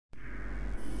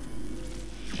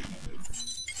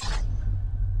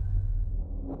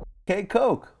Hey,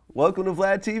 Coke, welcome to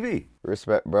Vlad TV.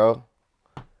 Respect, bro.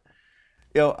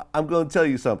 I'm going to tell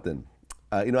you something.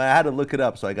 I had to look it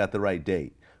up so I got the right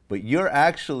date. But you're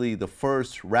actually the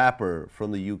first rapper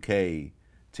from the UK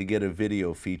to get a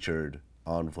video featured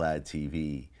on Vlad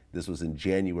TV. This was in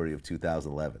January of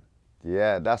 2011.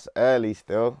 Yeah, that's early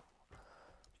still.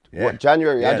 Yeah, What,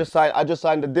 January? I yeah, just signed. I just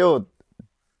signed the deal.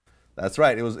 that's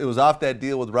right. It was off that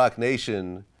deal with Rock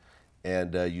Nation,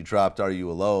 and you dropped "Are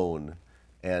You Alone?"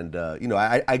 And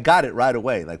I got it right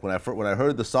away. Like when I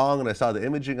heard the song and I saw the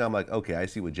imaging, I'm like, okay, I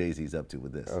see what Jay-Z's up to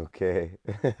with this. Okay.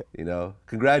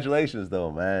 Congratulations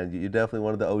though, man. You're definitely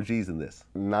one of the OGs in this,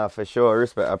 Nah, for sure.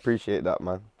 Respect. I appreciate that,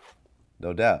 man.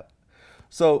 no doubt.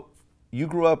 So you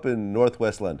grew up in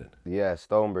Northwest London, Yeah,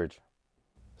 Stonebridge.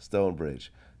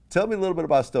 Stonebridge. Tell me a little bit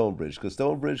about Stonebridge, because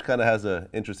Stonebridge kind of has an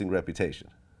interesting reputation.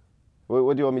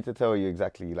 What do you want me to tell you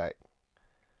exactly? Like,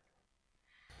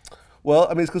 Well,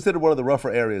 I mean, it's considered one of the rougher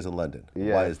areas in London. Why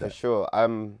yeah, is for that? sure.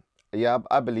 Yeah,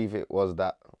 I believe it was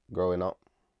that growing up,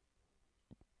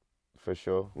 for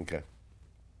sure. Okay.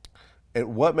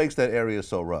 And what makes that area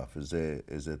so rough? Is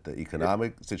it the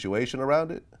economic situation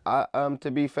around it?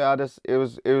 To be fair, it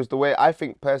was the way I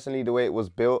think personally the way it was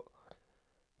built,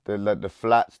 the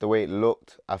flats, the way it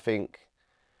looked. I think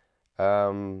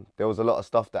there was a lot of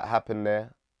stuff that happened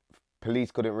there.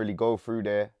 Police couldn't really go through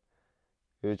there.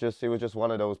 It was just one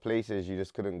of those places you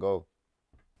just couldn't go.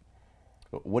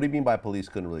 What do you mean by police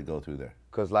couldn't really go through there?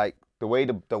 Cause like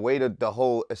the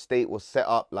whole estate was set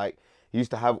up, like you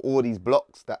used to have all these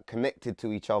blocks that connected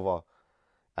to each other,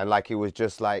 and like it was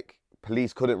just like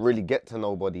police couldn't really get to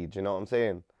nobody. Do you know what I'm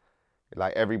saying?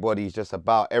 Like everybody's just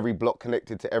about every block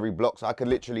connected to every block, so I could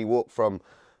literally walk from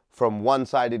one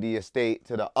side of the estate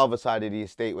to the other side of the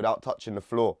estate without touching the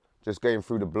floor, just going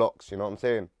through the blocks. You know what I'm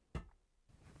saying?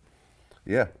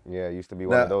 Yeah. Yeah, it used to be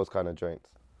one of Now, those kind of joints.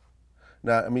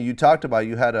 now, I mean, you talked about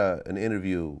you had an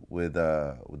interview with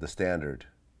the Standard,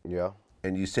 Yeah,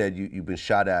 and you said you've been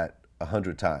shot at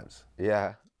 100 times.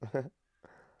 yeah.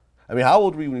 I mean, how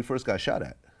old were you when you first got shot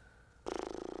at?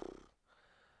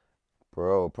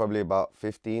 Bro, probably about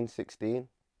 15, 16.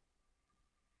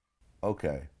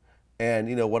 Okay.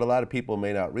 And what a lot of people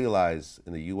may not realize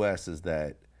in the U.S. is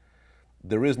that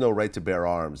there is no right to bear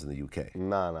arms in the UK.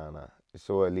 Nah, nah, nah. It's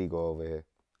all illegal over here.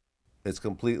 It's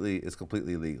completely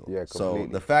illegal. Yeah, So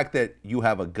completely. the fact that you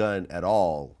have a gun at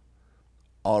all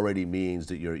already means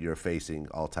that you're facing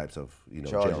all types of jail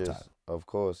time. Charges, of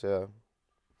course, yeah.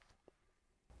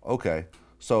 Okay.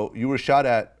 So you were shot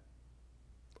at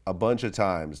a bunch of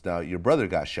times. Now your brother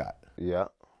got shot. Yeah.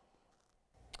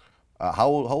 How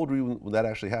old were you when that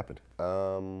actually happened?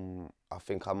 I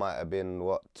think I might have been,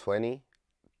 what, 20,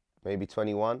 maybe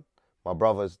 21. My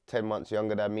brother's 10 months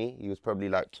younger than me. He was probably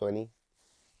like 20.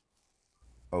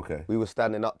 Okay. We were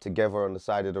standing up together on the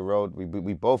side of the road.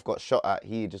 We both got shot at.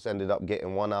 He just ended up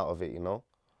getting one out of it.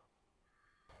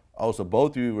 Oh, so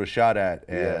both of you were shot at,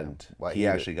 Yeah. and But he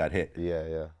actually got hit. yeah,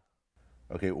 yeah.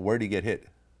 Okay, where did he get hit?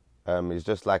 It's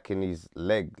just like in his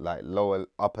leg, like lower,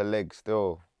 upper leg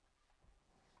still.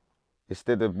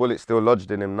 The bullet still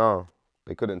lodged in him now.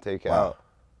 They couldn't take it Wow. out.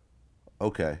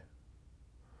 Okay.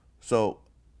 So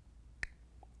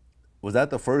was that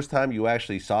the first time you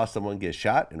actually saw someone get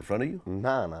shot in front of you?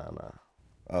 Nah, nah, nah.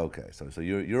 Okay, so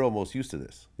you're almost used to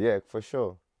this. Yeah, for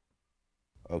sure.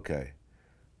 Okay.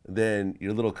 Then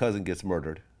your little cousin gets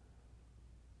murdered.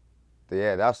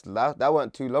 Yeah, that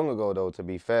weren't too long ago though. To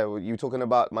be fair, you talking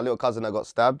about my little cousin that got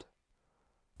stabbed,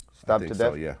 I stabbed think to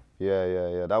so, death? yeah. Yeah, yeah,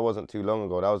 yeah. That wasn't too long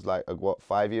ago. That was like what,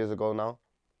 5 years ago now?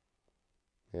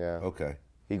 Yeah. Okay.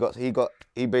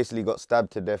 He basically got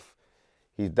stabbed to death.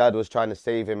 His dad was trying to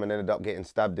save him and ended up getting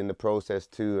stabbed in the process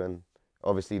too. And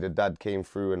obviously the dad came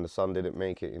through and the son didn't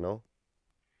make it.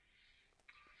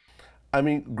 I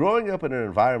mean, growing up in an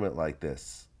environment like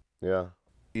this, Yeah.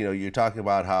 you're talking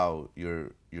about how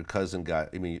your cousin got,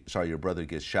 I mean, sorry, your brother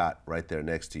gets shot right there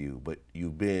next to you, but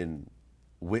you've been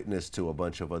witness to a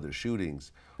bunch of other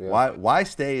shootings. Yeah. Why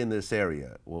stay in this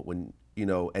area when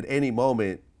at any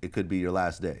moment it could be your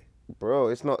last day? Bro,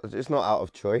 it's not out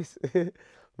of choice.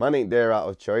 Man ain't there out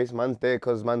of choice. Man's there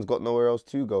because man's got nowhere else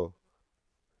to go.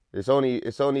 It's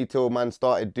only till man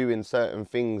started doing certain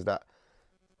things that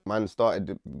man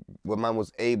started when man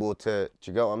was able to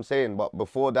you get what I'm saying? But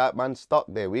before that, man stuck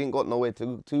there. We ain't got nowhere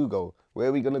to go. Where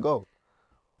are we gonna go?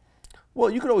 Well,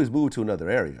 you could always move to another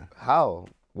area. How?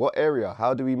 What area?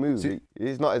 How do we move? So,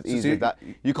 It's not as so easy as that.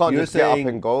 You can't you're just get up saying,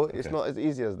 and go. It's okay. not as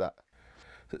easy as that.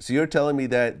 So you're telling me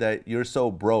that you're so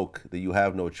broke that you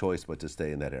have no choice but to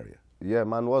stay in that area. Yeah,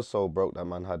 man was so broke that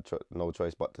man had no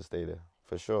choice but to stay there,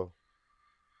 for sure.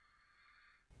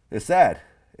 It's sad.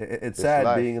 It's It's sad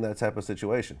life. being in that type of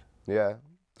situation. Yeah,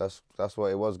 that's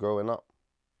what it was growing up.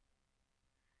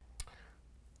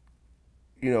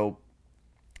 You know,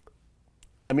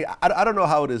 I mean, I don't know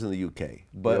how it is in the UK,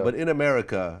 but Yeah. in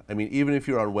America, I mean, even if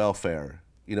you're on welfare,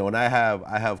 you know, and I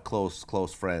have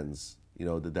close friends, you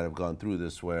know, that have gone through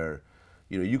this where,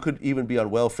 you know, you could even be on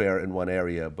welfare in one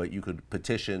area, but you could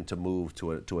petition to move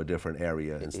to a different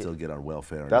area and still get on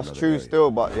welfare in That's another true area.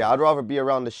 still, but yeah, I'd rather be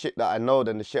around the shit that I know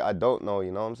than the shit I don't know,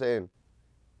 you know what I'm saying?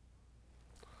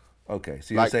 Okay,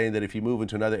 so you're Like, saying that if you move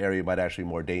into another area, it might actually be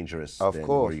more dangerous of than where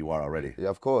course. you are already. Yeah,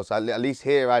 of course. At least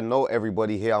here, I know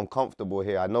everybody here. I'm comfortable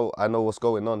here. I know what's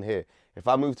going on here. If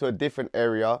I move to a different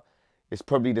area, it's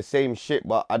probably the same shit,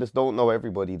 but I just don't know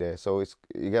everybody there. So it's,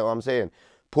 you get what I'm saying?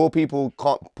 Poor people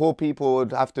can't. Poor people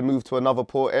would have to move to another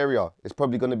poor area. It's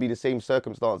probably going to be the same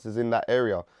circumstances in that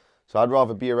area. So I'd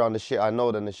rather be around the shit I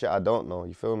know than the shit I don't know.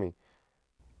 You feel me?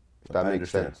 If that I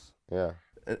makes understand. sense. Yeah.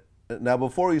 Now,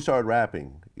 before you started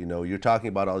rapping, you know, you're talking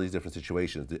about all these different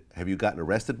situations. Have you gotten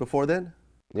arrested before then?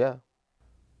 Yeah.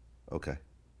 Okay.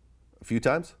 A few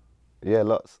times? Yeah.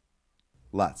 Lots.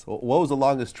 Lots. What was the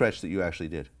longest stretch that you actually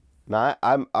did? Nah,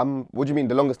 I'm. What do you mean?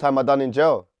 The longest time I done in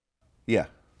jail? Yeah.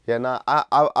 Yeah, nah,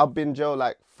 I've been jail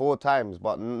like 4 times,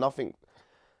 but nothing,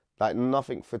 like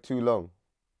nothing for too long.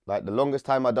 Like the longest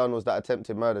time I done was that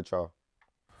attempted murder trial.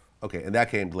 Okay, and that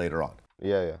came later on.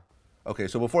 Yeah, yeah, Okay,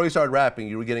 so before you started rapping,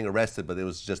 you were getting arrested, but it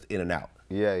was just in and out.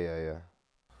 yeah, yeah, yeah.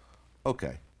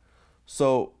 Okay.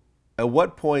 So at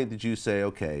what point did you say,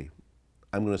 okay,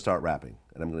 I'm going to start rapping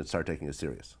and I'm going to start taking it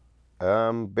serious?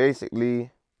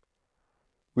 Basically,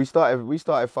 we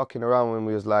started fucking around when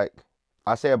we was like,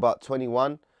 I say about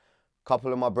 21.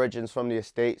 Couple of my brethren from the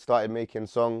estate started making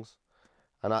songs,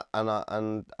 and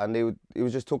it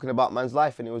was just talking about man's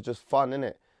life, and it was just fun,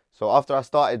 innit? So after I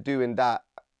started doing that,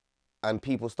 and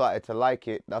people started to like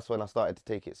it, that's when I started to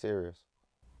take it serious.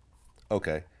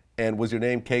 Okay. And was your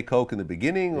name K Coke in the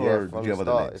beginning, Yeah, or from did you the have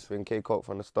other start. names? It's been K-Coke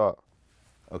from the start.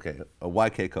 Okay. Why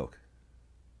K Coke?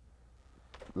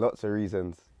 Lots of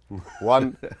reasons.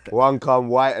 One, one come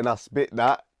white and I spit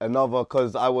that. Another,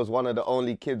 because I was one of the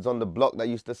only kids on the block that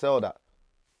used to sell that.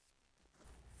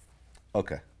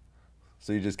 Okay.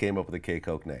 So you just came up with a K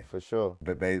Coke name, For sure,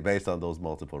 but based on those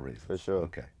multiple reasons. for sure.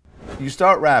 Okay. You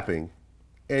start rapping,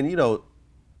 and you know,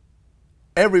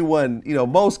 everyone, you know,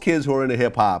 most kids who are into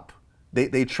hip hop,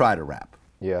 they try to rap.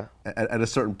 Yeah. At a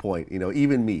certain point, you know,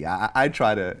 even me, I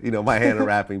try to, you know, my hand at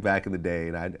rapping back in the day,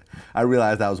 and I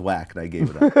realized I was whack, and I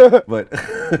gave it up. But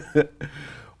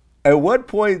at what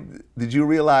point did you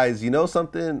realize, you know,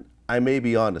 something? I may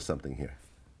be onto something here.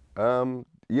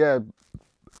 Yeah,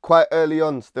 quite early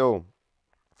on still.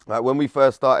 Like when we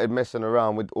first started messing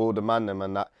around with all the man them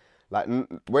and that, like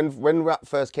when rap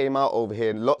first came out over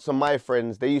here, lots of my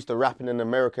friends, they used to rap in an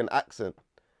American accent.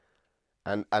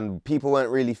 And people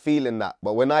weren't really feeling that.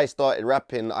 But when I started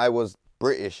rapping, I was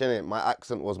British, innit? My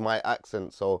accent was my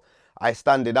accent, so I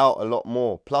standed out a lot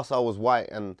more. Plus I was white,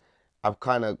 and I've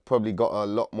kind of probably got a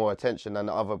lot more attention than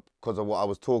the other because of what I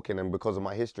was talking and because of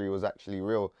my history was actually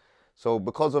real. So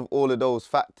because of all of those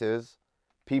factors,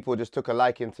 people just took a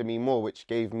liking to me more, which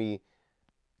gave me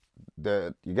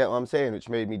you get what I'm saying? Which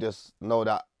made me just know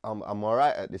that I'm all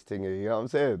right at this thing, you know what I'm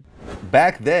saying?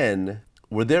 Back then,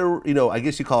 were there, you know, I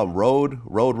guess you call them road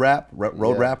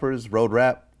Yeah. rappers, road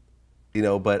rap, you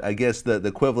know, but I guess the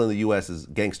equivalent in the U.S. is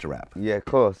gangster rap. Yeah, of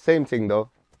course. Same thing though.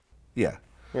 Yeah.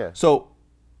 Yeah. So,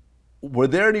 were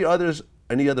there any other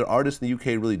artists in the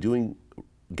UK really doing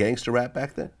gangster rap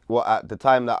back then? What, at the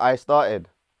time that I started?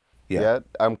 Yeah.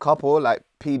 Yeah. Couple like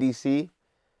PDC.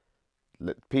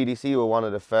 PDC were one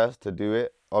of the first to do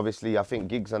it. Obviously, I think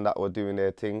Gigs and that were doing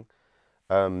their thing.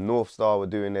 North Star were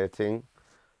doing their thing.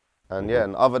 And yeah,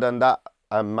 and other than that,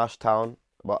 Mashtown.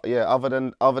 But yeah, other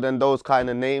than those kind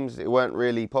of names, it weren't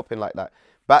really popping like that.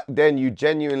 Back then, you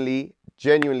genuinely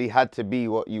had to be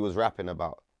what you was rapping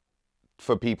about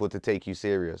for people to take you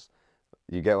serious.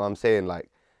 You get what I'm saying? Like,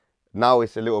 now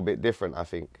it's a little bit different, I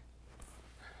think.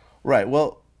 Right.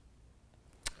 Well,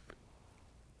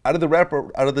 out of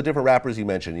the different rappers you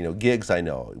mentioned, you know, Gigs, I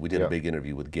know. We did a Yeah. big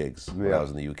interview with Gigs when Yeah. I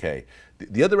was in the UK.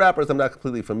 The other rappers I'm not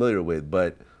completely familiar with,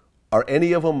 but are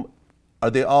any of them, are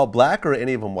they all black or are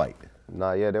any of them white?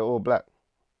 Nah, yeah, they're all black.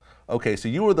 Okay, so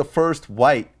you were the first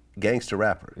white gangster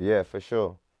rapper. Yeah, for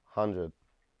sure. 100.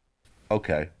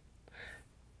 Okay.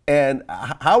 And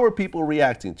how are people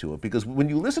reacting to it? Because when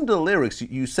you listen to the lyrics,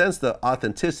 you sense the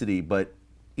authenticity, but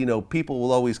you know, people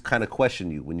will always kind of question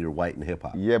you when you're white in hip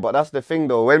hop. Yeah, but that's the thing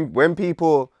though. When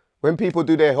people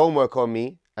do their homework on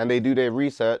me and they do their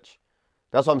research,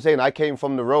 that's what I'm saying. I came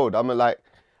from the road.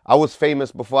 I was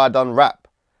famous before I done rap.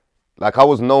 Like I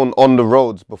was known on the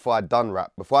roads before I done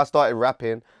rap. Before I started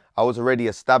rapping, I was already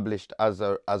established as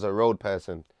a road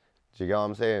person. Do you get what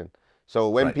I'm saying? So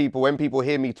when people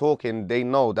hear me talking, they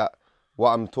know that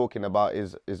what I'm talking about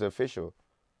is official.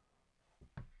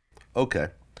 Okay.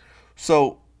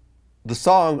 So the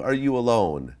song "Are You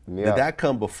Alone" did Yeah, that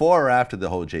come before or after the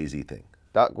whole Jay-Z thing?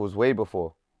 that was way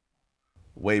before.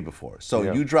 Way before. So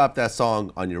Yeah, you dropped that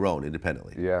song on your own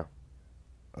independently. yeah,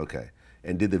 Okay.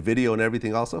 And did the video and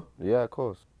everything also? yeah, of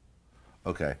course.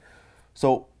 Okay.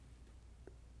 So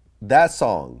that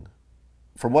song,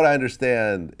 from what I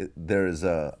understand, there's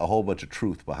a whole bunch of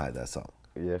truth behind that song.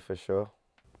 Yeah, for sure.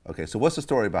 Okay. So what's the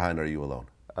story behind "Are You Alone"?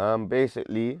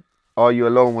 Basically, Are You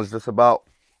Alone was just about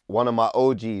one of my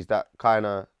OGs that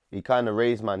he kind of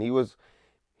raised man.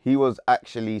 He was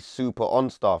actually super on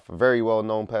stuff, a very well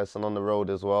known person on the road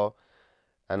as well.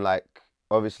 And like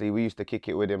obviously we used to kick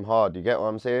it with him hard. You get what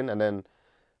I'm saying? And then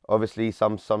obviously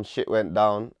some shit went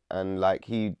down, and like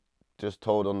he just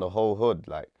told on the whole hood.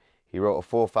 Like he wrote a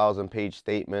 4,000-page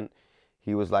statement.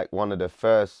 He was like one of the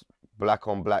first black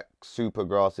on black super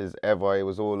grasses ever. It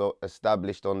was all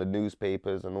established on the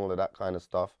newspapers and all of that kind of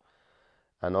stuff.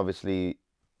 And obviously,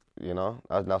 you know,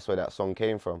 that's where that song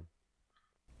came from.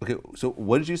 Okay. So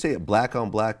what did you say? Black on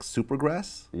black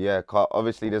supergrass? Yeah,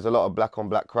 obviously there's a lot of black on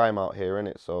black crime out here,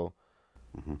 innit? So,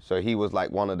 so he was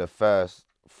like one of the first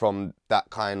from that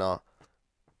kind of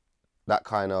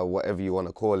whatever you want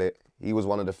to call it. He was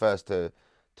one of the first to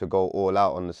go all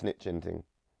out on the snitching thing.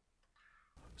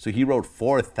 So he wrote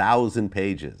 4,000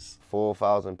 pages.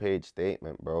 4,000-page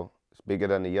statement, bro. It's bigger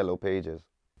than the yellow pages.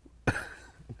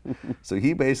 So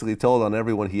he basically told on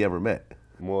everyone he ever met.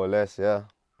 More or less, yeah.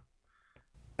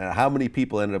 And how many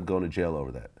people ended up going to jail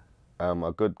over that?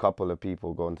 A good couple of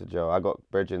people going to jail. I got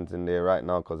brethrens in there right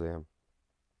now because of him.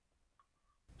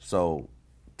 So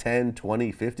 10,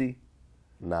 20, 50?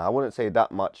 Nah, I wouldn't say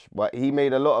that much, but he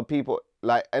made a lot of people,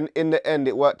 like, and in the end,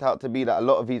 it worked out to be that a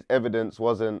lot of his evidence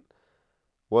wasn't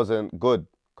good,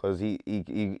 because he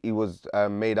was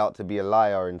made out to be a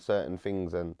liar in certain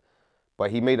things, but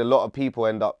he made a lot of people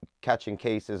end up catching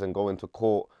cases and going to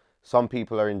court. Some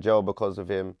people are in jail because of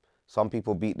him. Some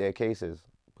people beat their cases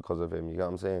because of him. You know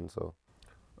what I'm saying? So.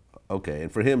 Okay,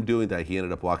 and for him doing that, he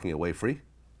ended up walking away free?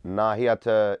 Nah, he had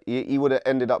to. He would have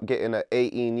ended up getting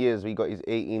 18 years. We got his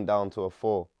 18 down to a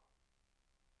 4.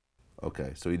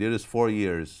 Okay, so he did his 4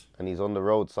 years. And he's on the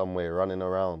road somewhere, running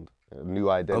around. A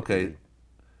new identity. Okay,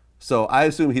 so I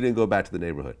assume he didn't go back to the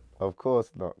neighborhood. Of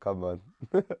course not. Come on.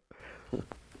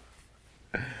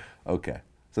 Okay,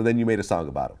 so then you made a song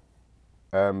about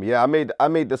him. Yeah, I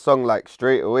made the song like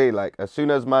straight away. Like as soon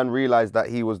as man realized that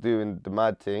he was doing the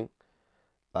mad thing,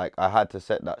 like I had to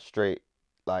set that straight,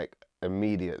 like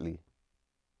immediately.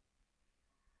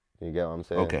 You get what I'm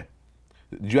saying? Okay.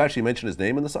 Did you actually mention his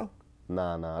name in the song?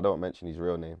 Nah, I don't mention his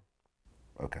real name.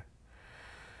 Okay.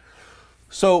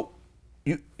 So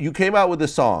you came out with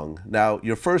this song. Now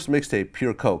your first mixtape,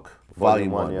 Pure Coke,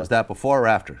 Volume 1, yeah. was that before or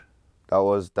after? The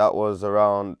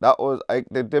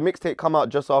mixtape come out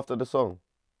just after the song.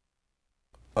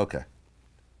 Okay.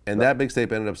 And that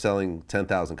mixtape ended up selling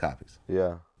 10,000 copies.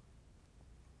 Yeah.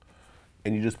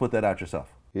 And you just put that out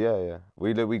yourself? Yeah.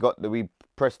 We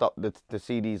pressed up the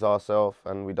CDs ourselves,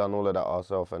 and we done all of that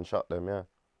ourselves and shot them, yeah.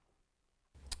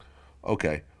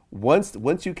 Okay.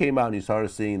 Once you came out and you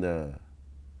started seeing the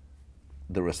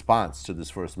response to this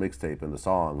first mixtape and the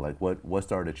song, like what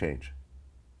started to change?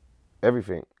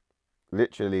 Everything.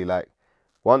 Literally, like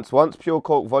once Pure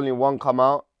Coke Volume 1 come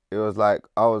out, it was like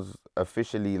I was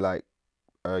officially like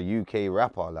a UK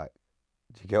rapper. Like,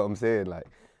 do you get what I'm saying? Like,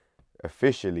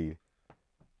 officially,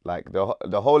 like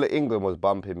the whole of England was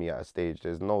bumping me at a stage.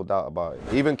 There's no doubt about it.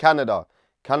 Even Canada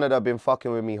been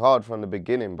fucking with me hard from the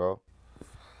beginning, bro.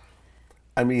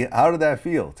 I mean, how did that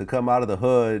feel to come out of the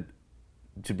hood,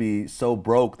 to be so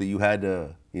broke that you had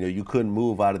to, you couldn't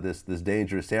move out of this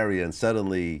dangerous area, and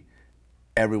suddenly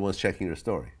everyone's checking your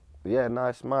story? Yeah, no,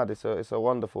 it's mad. It's a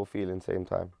wonderful feeling same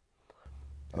time.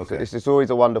 Okay. It's always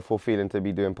a wonderful feeling to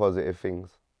be doing positive things.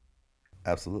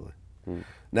 Absolutely.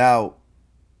 Now,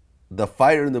 the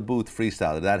Fire in the Booth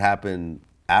freestyle, did that happen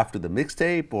after the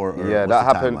mixtape or yeah, that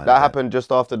happened. That happened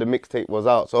just after the mixtape was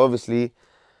out. So obviously,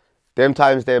 them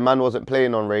times there, man wasn't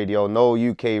playing on radio. No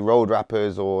UK road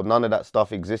rappers or none of that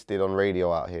stuff existed on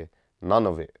radio out here. None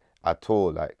of it at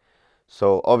all. Like,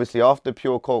 so obviously after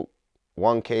Pure Coke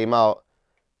 1 came out,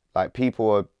 like people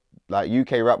were like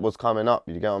UK rap was coming up.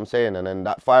 You get what I'm saying? And then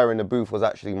that Fire in the Booth was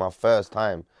actually my first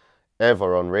time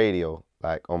ever on radio,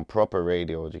 like on proper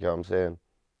radio. Do you get what I'm saying?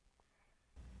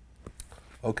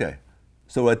 Okay.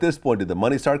 So at this point, did the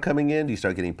money start coming in? Do you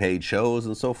start getting paid shows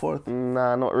and so forth?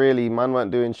 Nah, not really. Man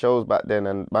weren't doing shows back then,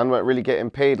 and man weren't really getting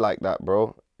paid like that,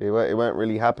 bro. It weren't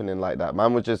really happening like that.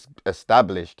 Man was just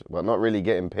established, but not really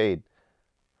getting paid.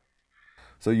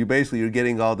 So you're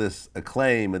getting all this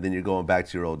acclaim, and then you're going back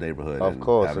to your old neighborhood Of and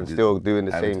course, and still doing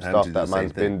the same having to stuff do the that same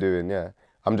man's thing. been doing. Yeah,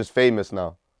 I'm just famous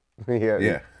now. Yeah,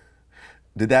 Yeah.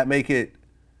 Did that make it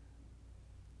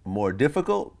more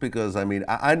difficult? Because I mean,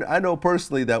 I know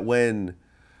personally that when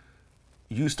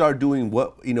you start doing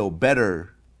what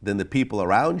better than the people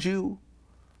around you,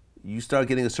 you start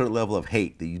getting a certain level of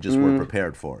hate that you just weren't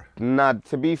prepared for. Nah,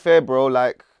 to be fair, bro,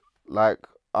 like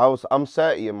I'm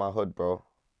 30 in my hood, bro.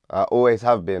 I always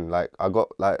have been. Like, I got,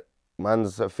 like,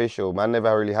 man's official. Man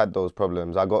never really had those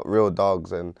problems. I got real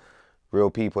dogs and real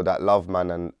people that love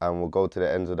man and will go to the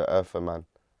ends of the earth for man.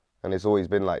 And it's always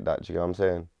been like that, do you know what I'm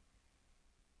saying?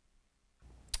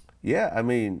 Yeah, I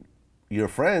mean, your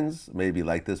friends may be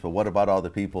like this, but what about all the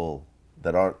people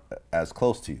that aren't as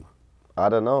close to you? I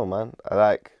don't know, man.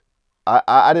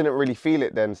 I didn't really feel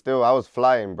it then still. I was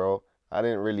flying, bro. I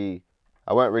weren't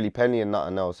really pennying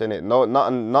nothing else, innit? No,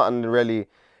 nothing really.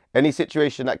 Any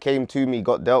situation that came to me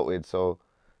got dealt with, so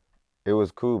it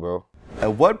was cool, bro.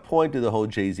 At what point did the whole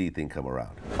Jay-Z thing come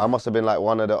around? I must have been like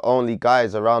one of the only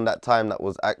guys around that time that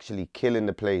was actually killing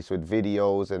the place with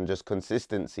videos and just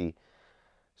consistency.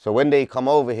 So when they come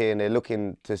over here and they're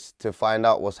looking to find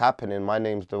out what's happening, my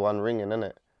name's the one ringing,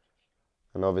 innit?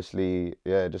 And obviously,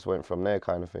 yeah, it just went from there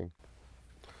kind of thing.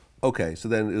 Okay, so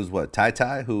then it was what, Tai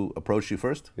Tai who approached you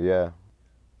first? Yeah.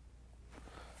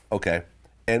 Okay.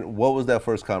 And what was that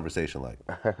first conversation like?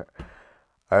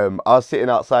 I was sitting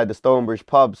outside the Stonebridge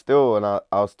pub still, and I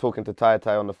was talking to Tai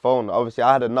Tai on the phone. Obviously,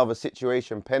 I had another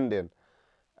situation pending,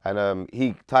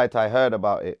 and Tai Tai heard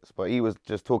about it, but he was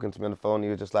just talking to me on the phone. He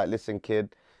was just like, "Listen,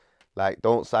 kid, like,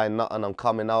 don't sign nothing. I'm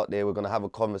coming out there. We're gonna have a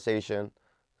conversation.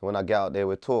 When I get out there,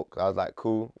 we'll talk." I was like,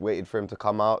 "Cool." Waited for him to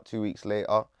come out. 2 weeks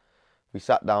later, we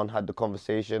sat down, had the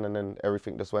conversation, and then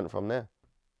everything just went from there.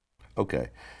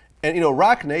 Okay. And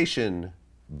Rock Nation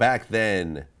back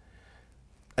then,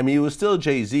 I mean, it was still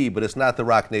Jay-Z, but it's not the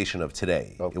Rock Nation of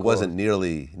today. Of It course. wasn't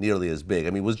nearly as big. I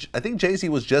mean, I think Jay-Z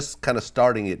was just kind of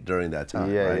starting it during that time,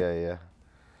 Yeah, right? yeah.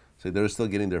 So they were still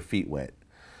getting their feet wet.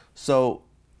 So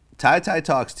Tai Tai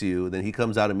talks to you, then he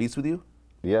comes out and meets with you?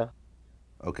 Yeah.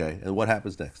 Okay. And what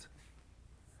happens next?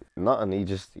 Nothing.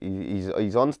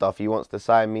 He's on stuff. He wants to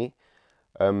sign me.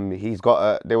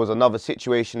 There was another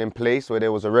situation in place where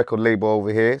there was a record label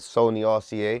over here, Sony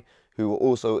RCA, who were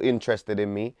also interested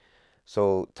in me.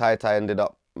 So Tai Tai ended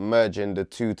up merging the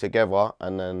two together,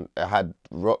 and then it had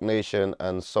Rock Nation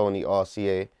and Sony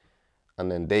RCA, and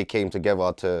then they came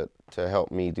together to help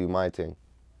me do my thing.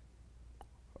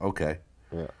 Okay.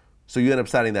 Yeah. So you end up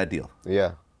signing that deal.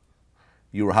 Yeah.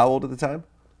 You were how old at the time?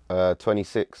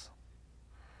 26.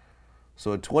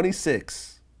 So at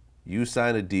 26, you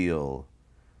sign a deal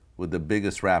with the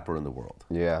biggest rapper in the world.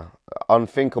 Yeah.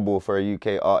 Unthinkable for a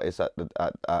UK artist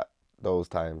at those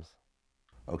times.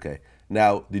 Okay.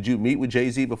 Now, did you meet with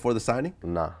Jay-Z before the signing?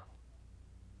 Nah.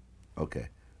 Okay.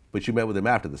 But you met with him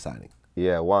after the signing?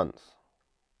 Yeah, once.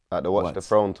 At the Watch the Once.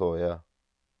 Throne tour, yeah.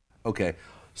 Okay.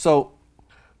 So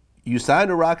you signed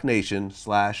to Rock Nation /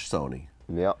 Sony.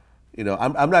 Yeah.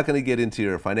 I'm not going to get into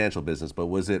your financial business, but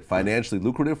was it financially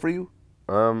lucrative for you?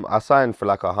 I signed for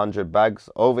like 100 bags.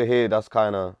 Over here, that's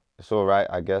kind of, it's all right,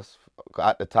 I guess.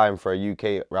 At the time, for a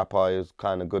UK rapper, it was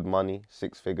kind of good money,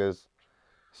 6 figures.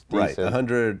 It's Right. decent.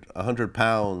 100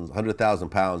 pounds, 100,000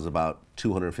 pounds, about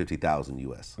 250,000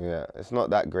 US. Yeah, it's not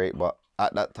that great, but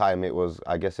at that time,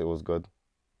 I guess it was good.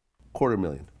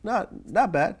 $250,000.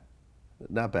 Not bad.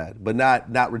 Not bad. But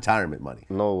not retirement money.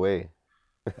 No way.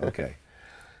 Okay.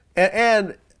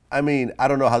 And I mean, I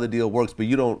don't know how the deal works, but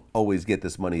you don't always get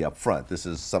this money up front. This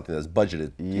is something that's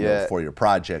budgeted for your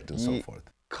project and so forth.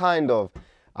 Kind of.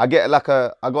 I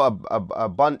got a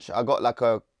bunch. I got like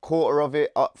a quarter of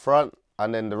it up front,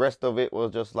 and then the rest of it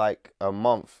was just like a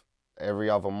month, every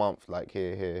other month, like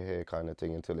here kind of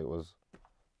thing, until it was,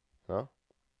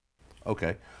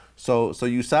 Okay. So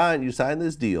you sign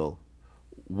this deal.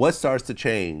 What starts to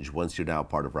change once you're now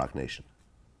part of Rock Nation?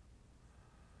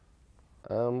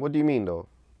 What do you mean though?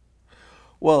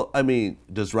 Well, I mean,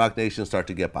 does Rock Nation start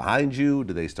to get behind you?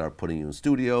 Do they start putting you in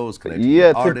studios, connecting you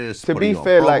with artists, to putting be you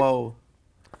fair, on like, promo?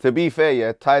 to be fair,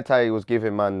 yeah, Tai Tai was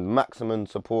giving man maximum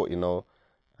support,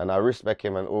 and I respect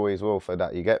him and always will for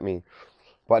that. You get me?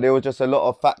 But there were just a lot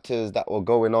of factors that were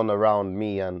going on around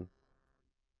me, and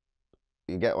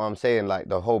you get what I'm saying? Like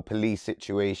the whole police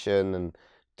situation and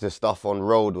the stuff on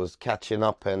road was catching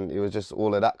up, and it was just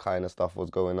all of that kind of stuff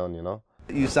was going on.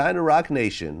 You signed to Rock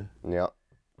Nation, Yeah.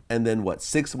 and then what,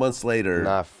 6 months later?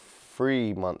 Nah,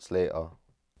 3 months later.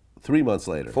 3 months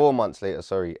later. 4 months later,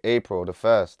 sorry. April the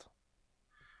 1st.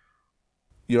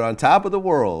 You're on top of the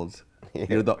world. Yeah.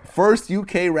 You're the first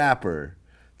UK rapper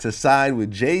to sign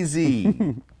with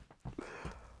Jay-Z.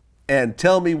 And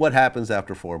tell me what happens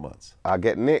after 4 months. I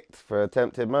get nicked for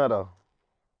attempted murder.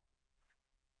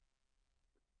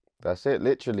 That's it,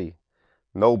 literally.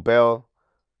 No bail,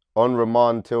 on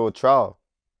remand till trial.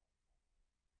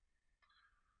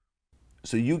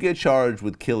 So you get charged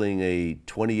with killing a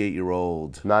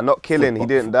 28-year-old. Nah, not killing. He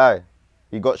didn't die.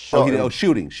 He got shot.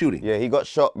 Shooting. Yeah, he got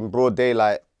shot in broad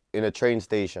daylight in a train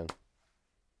station.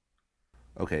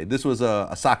 Okay, this was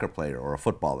a soccer player or a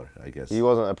footballer, I guess. He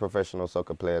wasn't a professional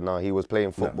soccer player. No, he was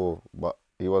playing football, but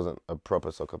he wasn't a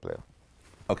proper soccer player.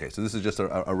 Okay, so this is just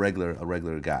a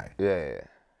regular guy. Yeah.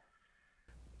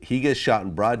 He gets shot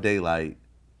in broad daylight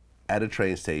at a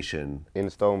train station In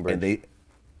Stonebridge.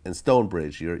 in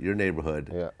Stonebridge, your neighborhood.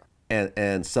 Yeah.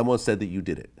 And someone said that you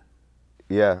did it.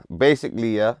 Yeah,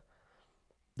 basically, yeah.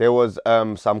 There was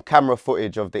some camera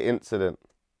footage of the incident,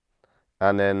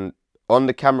 and then on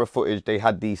the camera footage they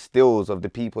had these stills of the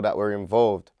people that were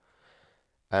involved.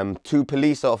 Two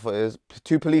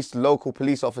local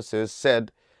police officers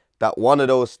said that one of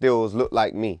those stills looked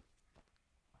like me.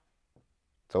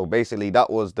 So basically, that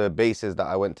was the basis that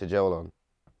I went to jail on.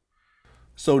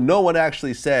 So no one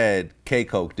actually said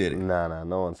Koke did it. Nah,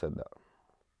 no one said that.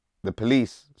 The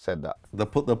police said that. The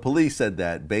police said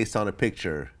that based on a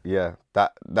picture. Yeah,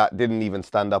 that didn't even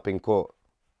stand up in court.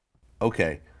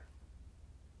 Okay.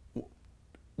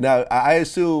 Now I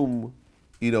assume,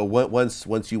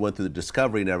 once you went through the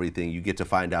discovery and everything, you get to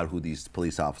find out who these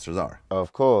police officers are.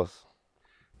 Of course.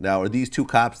 Now, are these two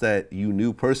cops that you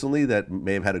knew personally that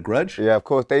may have had a grudge? Yeah, of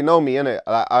course. They know me, innit?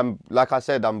 Like I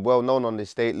said, I'm well known on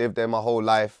this state, lived there my whole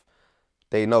life.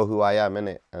 They know who I am,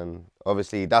 innit? And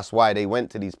obviously that's why they went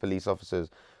to these police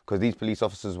officers, because these police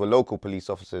officers were local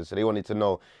police officers. So they wanted to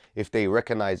know if they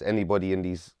recognize anybody in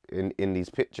these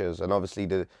pictures. And obviously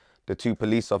the two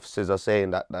police officers are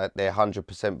saying that they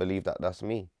 100% believe that that's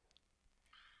me.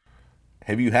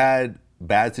 Have you had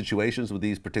bad situations with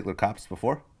these particular cops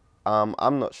before?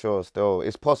 I'm not sure still.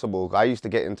 It's possible. I used to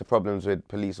get into problems with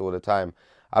police all the time.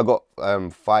 I got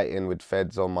fighting with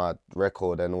feds on my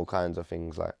record and all kinds of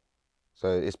things like.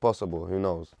 So it's possible. Who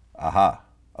knows? Aha.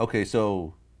 Okay,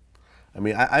 so,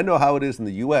 I know how it is in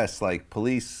the U.S. Like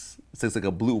police, it's like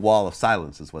a blue wall of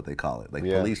silence is what they call it. Like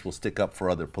police will stick up for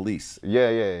other police.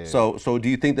 Yeah. So do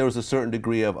you think there was a certain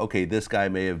degree of, okay, this guy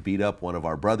may have beat up one of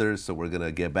our brothers, so we're going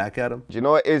to get back at him? Do you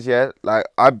know what it is, yeah? Like,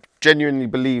 I genuinely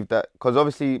believe that, because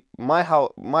obviously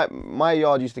my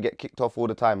yard used to get kicked off all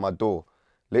the time, my door.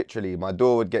 Literally, my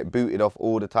door would get booted off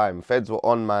all the time. Feds were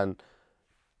on, man,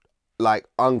 like,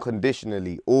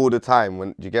 unconditionally all the time.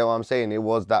 Do you get what I'm saying? It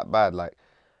was that bad. Like,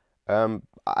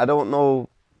 I don't know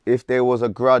if there was a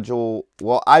grudge or...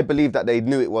 Well, I believe that they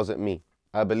knew it wasn't me.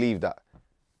 I believe that.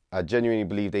 I genuinely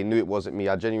believe they knew it wasn't me.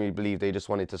 I genuinely believe they just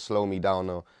wanted to slow me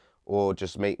down or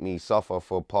just make me suffer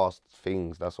for past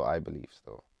things. That's what I believe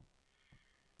still.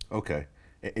 Okay.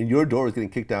 And your door was getting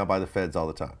kicked down by the feds all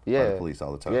the time? Yeah. By the police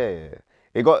all the time? Yeah.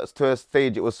 It got to a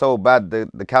stage, it was so bad,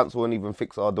 the council wouldn't even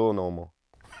fix our door no more.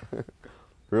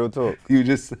 Real talk. You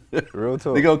just... Real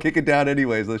talk. They gonna kick it down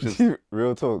anyways. Let's just...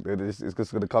 Real talk. It's just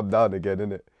going to come down again,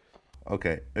 isn't it?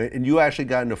 Okay. And you actually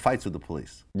got into fights with the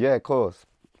police? Yeah, of course.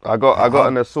 I got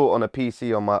an assault on a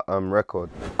PC on my record.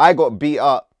 I got beat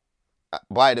up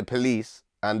by the police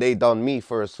and they done me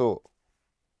for assault.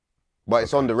 But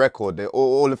it's on the record.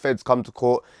 All the feds come to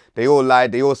court. They all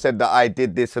lied. They all said that I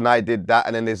did this and I did that.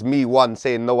 And then there's me one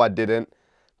saying, no, I didn't.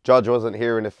 Judge wasn't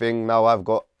hearing a thing. Now I've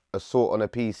got assault on a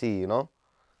PC, you know?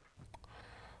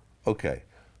 Okay.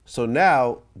 So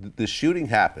now the shooting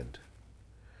happened.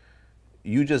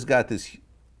 You just got this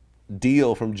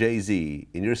deal from Jay-Z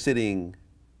and you're sitting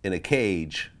in a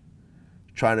cage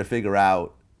trying to figure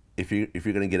out if you're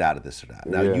going to get out of this or not.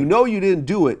 Now, you know you didn't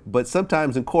do it, but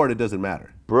sometimes in court it doesn't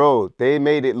matter. Bro, they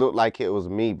made it look like it was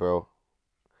me, bro.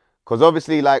 Because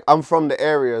obviously, like, I'm from the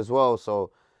area as well. So,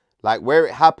 like, where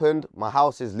it happened, my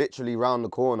house is literally round the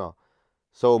corner.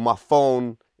 So my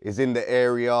phone is in the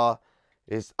area.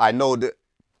 I know that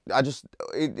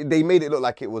they made it look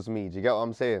like it was me. Do you get what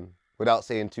I'm saying? Without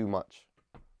saying too much.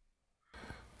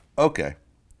 Okay.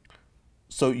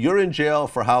 So you're in jail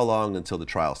for how long until the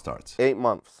trial starts? 8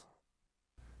 months.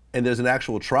 And there's an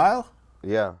actual trial?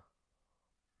 Yeah.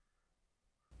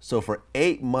 So for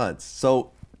 8 months.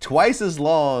 So twice as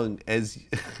long as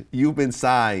you've been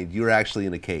signed, you're actually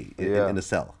in a cage, in a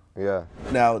cell. Yeah.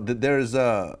 Now, there's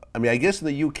I guess in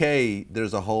the UK,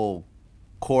 there's a whole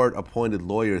court-appointed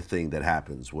lawyer thing that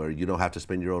happens where you don't have to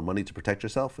spend your own money to protect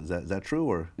yourself. Is that true,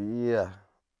 or? Yeah.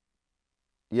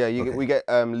 Yeah, we get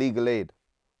legal aid.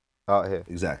 out here.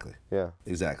 Exactly. Yeah,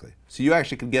 Exactly. So you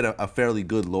actually can get a fairly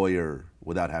good lawyer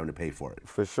without having to pay for it.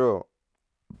 for sure.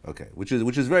 Okay, which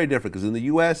is very different because in the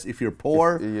U.S., if you're If,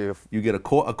 poor, if you get a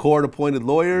court-appointed you're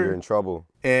lawyer, in trouble,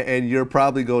 and you're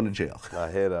probably going to jail. I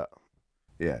hear that.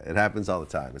 Yeah, it happens all the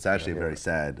time. It's actually a hear very that.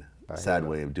 sad, I hear sad that.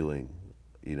 way of doing,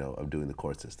 of doing the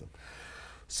court system.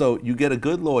 So you get a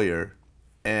good lawyer,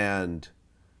 and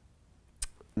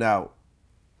now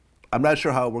I'm not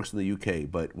sure how it works in the UK,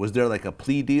 but was there like a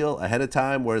plea deal ahead of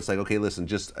time where it's like, okay, listen,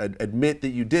 just admit that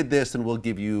you did this, and we'll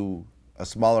give you a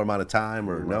smaller amount of time,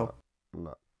 or no?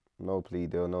 No, no plea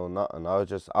deal, no nothing.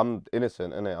 I'm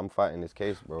innocent, innit? I'm fighting this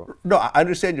case, bro. No, I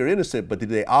understand you're innocent, but did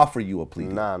they offer you a plea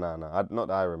deal? Nah. Not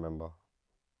that I remember.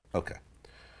 Okay.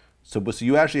 So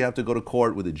you actually have to go to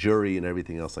court with a jury and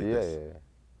everything else like Yeah, this. yeah.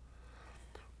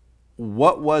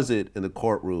 What was it in the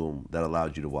courtroom that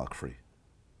allowed you to walk free?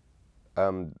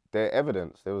 Their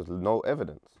evidence. There was no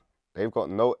evidence. They've got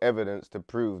no evidence to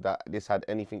prove that this had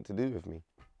anything to do with me.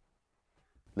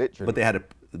 Literally. But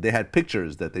they had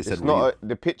pictures that they said It's were not you.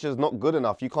 the picture's not good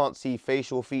enough. You can't see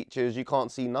facial features. You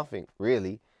can't see nothing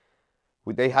really.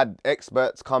 They had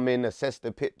experts come in, assess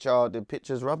the picture. The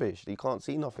picture's rubbish. You can't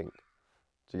see nothing.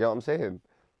 Do you get what I'm saying?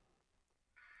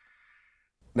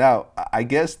 Now, I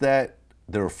guess that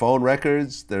there were phone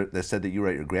records that said that you were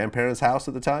at your grandparents' house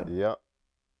at the time. Yeah.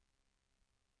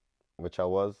 Which I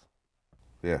was.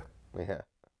 Yeah. Yeah.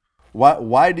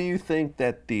 Why do you think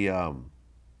that the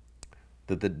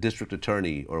district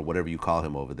attorney, or whatever you call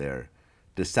him over there,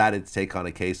 decided to take on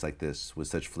a case like this with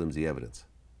such flimsy evidence?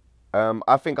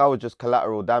 I think I was just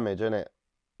collateral damage, innit?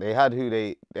 They had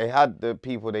they had the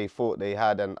people they thought they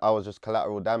had, and I was just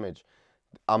collateral damage.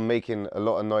 I'm making a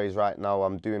lot of noise right now.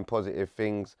 I'm doing positive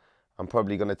things. I'm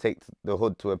probably gonna take the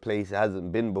hood to a place it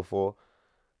hasn't been before.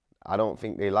 I don't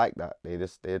think they like that. They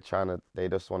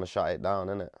just want to shut it down,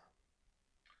 innit?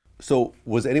 So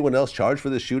was anyone else charged for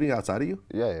this shooting outside of you?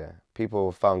 Yeah. People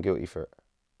were found guilty for it.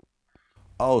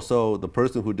 Oh, so the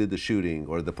person who did the shooting,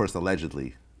 or the person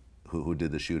allegedly who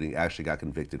did the shooting, actually got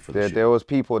convicted for the shooting. There was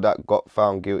people that got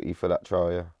found guilty for that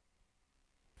trial, yeah.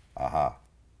 Aha.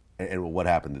 And what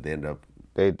happened? Did they end up?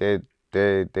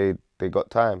 They got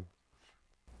time.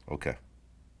 Okay.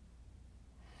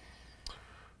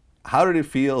 How did it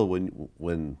feel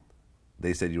when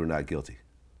they said you were not guilty?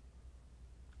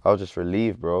 I was just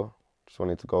relieved, bro. Just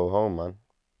wanted to go home, man.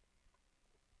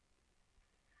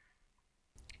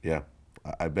 Yeah,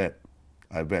 I bet.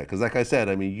 Because like I said,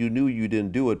 I mean, you knew you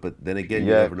didn't do it, but then again,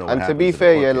 you Yeah, never know what and to happens be in a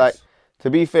fair, court yeah, case. like to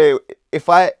be fair, if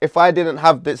I didn't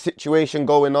have the situation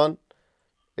going on,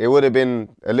 it would have been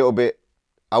a little bit.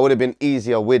 I would have been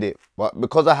easier with it, but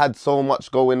because I had so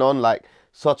much going on, like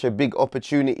such a big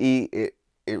opportunity, it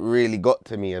really got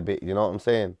to me a bit. You know what I'm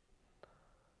saying?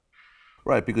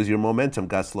 Right, because your momentum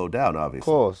got slowed down, Of obviously.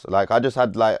 course, like I just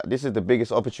had like this is the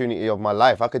biggest opportunity of my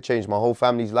life. I could change my whole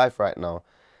family's life right now,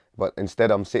 but instead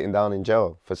I'm sitting down in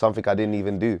jail for something I didn't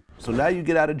even do. So now you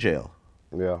get out of jail,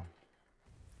 Yeah.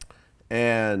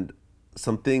 and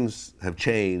some things have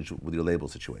changed with your label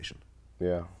situation.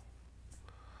 Yeah.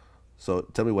 So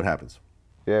tell me what happens.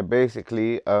 Yeah,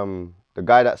 basically, the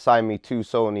guy that signed me to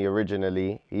Sony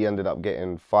originally, he ended up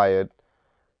getting fired.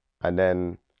 And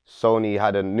then Sony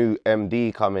had a new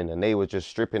MD come in, and they were just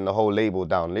stripping the whole label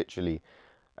down, literally.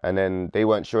 And then they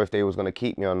weren't sure if they was going to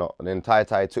keep me or not. And then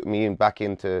Tai took me back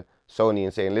into Sony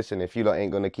and saying, listen, if you lot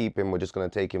ain't going to keep him, we're just going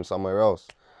to take him somewhere else.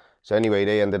 So anyway,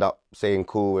 they ended up saying,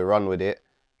 cool, we'll run with it.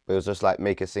 But it was just like,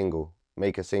 make a single.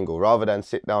 Rather than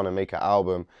sit down and make an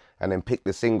album and then pick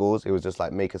the singles, it was just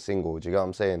like, make a single. Do you get what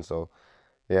I'm saying? So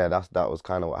yeah, that was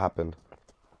kind of what happened.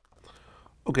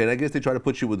 Okay, and I guess they tried to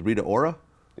put you with Rita Ora,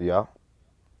 Yeah.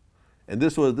 and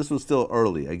this was still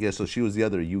early, I guess. So she was the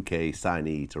other UK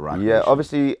signee to Rock Yeah, Nation.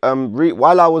 obviously,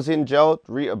 while I was in jail,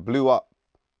 Rita blew up.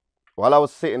 While I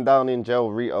was sitting down in jail,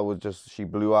 Rita was she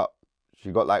blew up.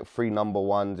 She got like 3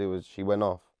 #1s. She went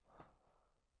off.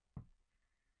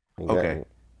 You get Okay. me?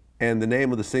 And the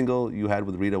name of the single you had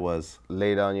with Rita was?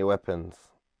 Lay down your weapons.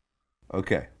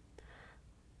 Okay.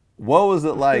 What was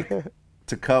it like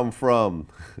to come from,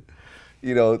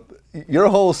 your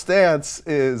whole stance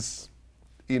is,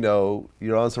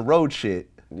 you're on some road shit,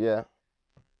 Yeah.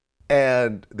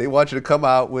 and they want you to come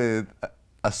out with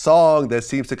a song that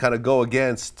seems to kind of go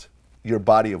against your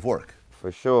body of work.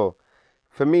 For sure.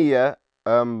 For me, yeah,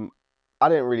 I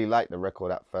didn't really like the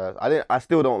record at first. I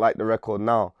still don't like the record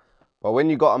now. But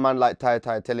when you got a man like Tai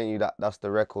telling you that that's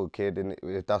the record, kid, and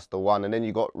if that's the one, and then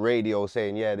you got radio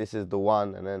saying, yeah, this is the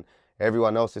one, and then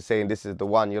everyone else is saying this is the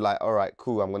one, you're like, all right,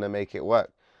 cool, I'm gonna make it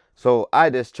work. So I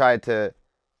just tried to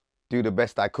do the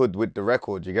best I could with the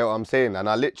record, you get what I'm saying? And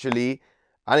I literally,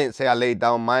 I didn't say I laid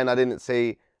down mine. I didn't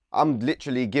say, I'm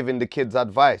literally giving the kids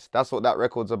advice. That's what that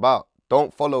record's about.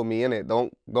 Don't follow me, innit?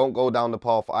 Don't go down the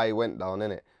path I went down,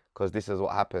 innit? Because this is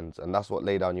what happens. And that's what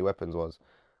Lay Down Your Weapons was.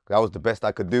 That was the best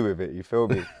I could do with it, you feel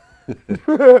me?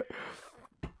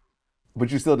 But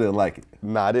you still didn't like it?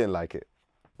 Nah, I didn't like it.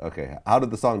 Okay. How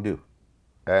did the song do?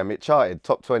 It charted,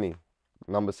 top 20,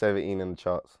 number 17 in the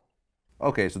charts.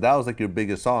 Okay, so that was like your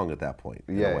biggest song at that point,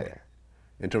 in a way, Yeah.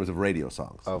 in terms of radio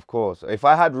songs. Of course. If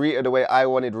I had Rita the way I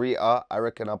wanted Rita, I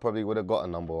reckon I probably would have got a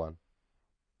number 1.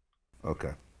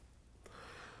 Okay.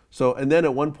 So, and then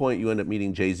at one point you end up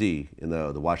meeting Jay-Z in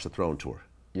the Watch the Throne tour.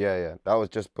 Yeah. That was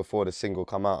just before the single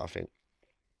come out, I think.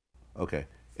 Okay.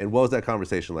 And what was that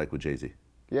conversation like with Jay-Z?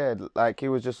 Yeah, like he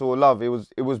was just all love. It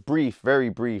was brief, very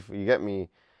brief. You get me?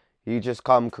 He just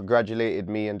congratulated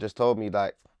me and just told me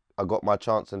like I got my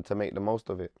chance and to make the most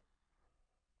of it.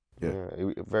 Yeah.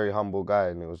 A very humble guy,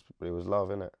 and it was love,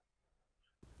 innit?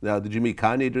 Now, did you meet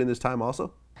Kanye during this time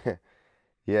also?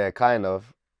 Yeah, kind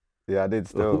of. Yeah, I did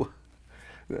still.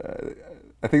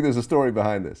 I think there's a story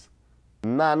behind this.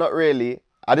 Nah, not really.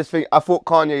 I thought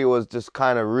Kanye was just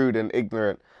kind of rude and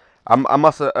ignorant. I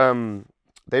must have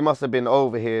they must have been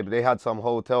over here. They had some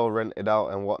hotel rented out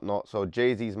and whatnot. So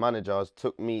Jay-Z's managers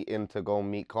took me in to go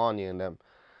meet Kanye and them.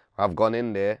 I've gone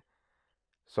in there.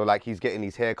 So like he's getting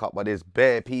his haircut, but there's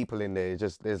bare people in there.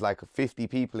 There's like 50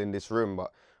 people in this room,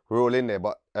 but we're all in there.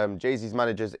 But Jay-Z's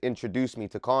managers introduced me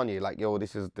to Kanye, like, yo,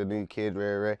 this is the new kid,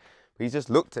 rare. But he just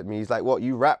looked at me. He's like, what,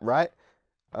 you rap, right?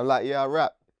 I'm like, yeah, I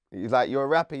rap. He's like, you're a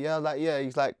rapper? Yeah, I was like, yeah.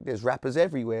 He's like, there's rappers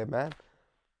everywhere, man.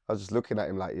 I was just looking at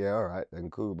him like, yeah, all right, then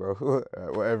cool, bro.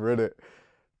 Whatever, innit?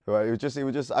 But I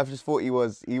just thought he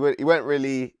went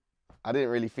really, I didn't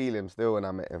really feel him still when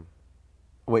I met him.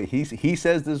 Wait, he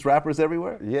says there's rappers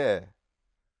everywhere? Yeah.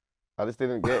 I just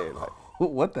didn't get it. Like,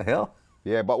 what the hell?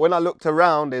 yeah, but when I looked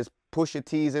around, there's Pusha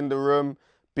T's in the room,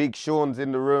 Big Sean's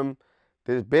in the room,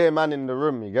 there's bare man in the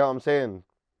room, you get what I'm saying?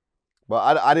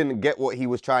 But I didn't get what he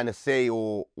was trying to say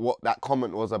or what that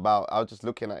comment was about. I was just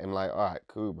looking at him like, all right,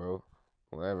 cool, bro.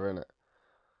 Whatever, innit?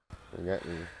 You get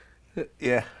me?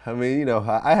 Yeah, I mean, you know,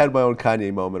 I had my own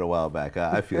Kanye moment a while back.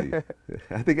 I feel you.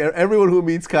 I think everyone who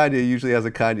meets Kanye usually has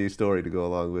a Kanye story to go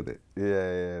along with it.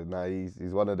 Yeah. Nah,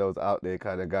 he's one of those out there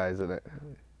kind of guys, isn't it?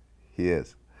 He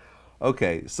is.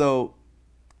 Okay, so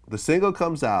the single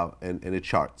comes out and it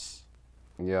charts.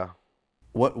 Yeah.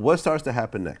 What starts to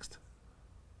happen next?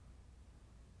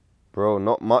 Bro,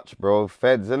 not much, bro.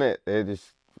 Feds, innit? They're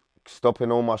just stopping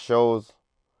all my shows.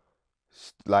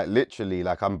 Like, literally,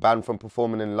 like, I'm banned from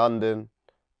performing in London.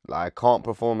 Like, I can't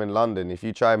perform in London. If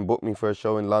you try and book me for a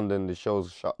show in London, the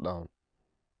show's shut down.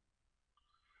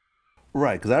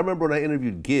 Right, because I remember when I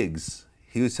interviewed Giggs,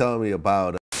 he was telling me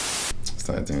about...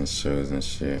 Started doing shows and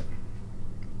shit.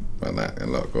 But, like, a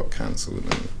lot got cancelled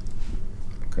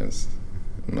because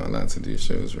I'm not allowed to do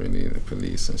shows, really, the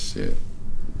police and shit.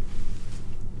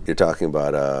 You're talking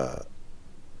about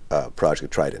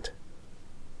Project Trident.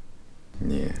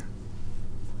 Yeah.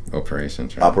 Operation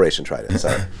Trident. Operation Trident,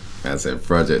 sorry. I said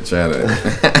Project Trident.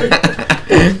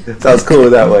 Sounds cool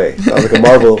that way. Sounds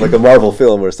like a Marvel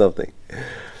film or something.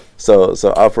 So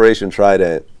Operation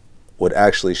Trident would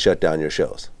actually shut down your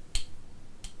shows.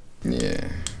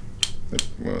 Yeah.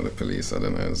 Well, the police, I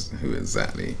don't know who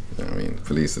exactly. You know what I mean?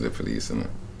 Police are the police, isn't it?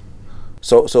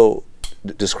 So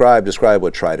describe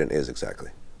what Trident is exactly.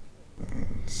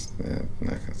 It's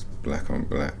black on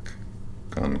black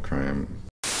gun crime.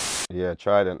 Yeah,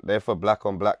 Trident. They're for black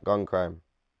on black gun crime.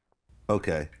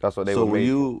 Okay. That's what they so were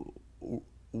made.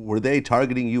 Were they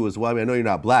targeting you as well? I mean, I know you're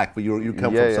not black, but you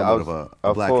come from somewhat of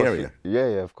a black course, area. Yeah,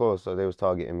 of course. So they was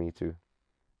targeting me too.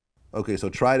 Okay, so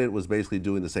Trident was basically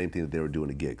doing the same thing that they were doing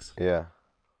to Giggs. Yeah.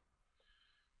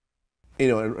 You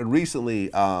know, and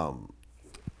recently, I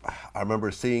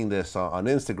remember seeing this on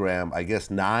Instagram. I guess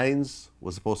Nines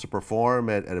was supposed to perform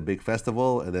at a big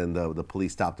festival, and then the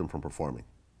police stopped him from performing.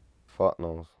 Fuck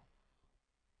knows.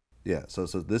 Yeah, so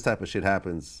this type of shit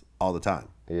happens all the time.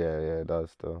 Yeah, it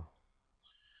does still.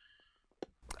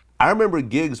 I remember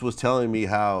Giggs was telling me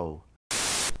how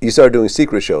you started doing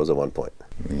secret shows at one point.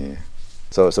 Yeah.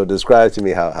 So describe to me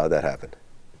how that happened.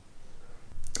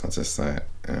 I just like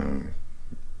I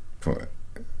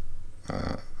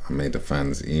made the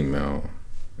fans email,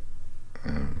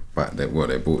 but they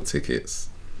bought tickets,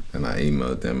 and I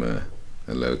emailed them a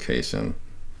location,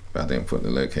 but I didn't put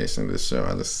the location of the show.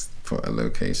 I just put a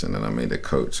location, and I made a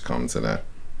coach come to that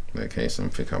location,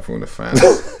 pick up all the fans,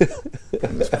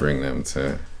 and just bring them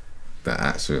to the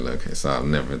actual location. So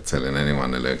I'm never telling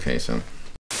anyone the location.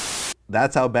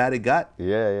 That's how bad it got?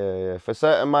 Yeah. For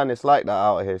certain man, it's like that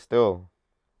out here still.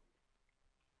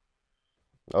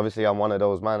 Obviously, I'm one of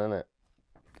those man, innit?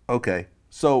 Okay.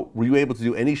 So were you able to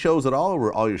do any shows at all, or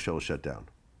were all your shows shut down?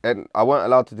 And I weren't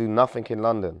allowed to do nothing in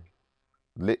London,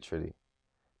 literally.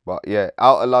 But yeah,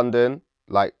 out of London,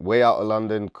 like way out of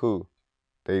London, cool.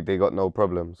 They got no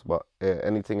problems. But yeah,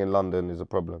 anything in London is a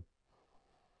problem.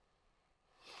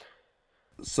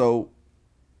 So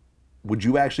would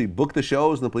you actually book the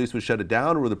shows and the police would shut it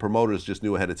down, or the promoters just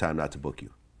knew ahead of time not to book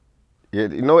you? Yeah,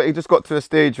 you know, it just got to a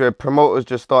stage where promoters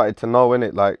just started to know,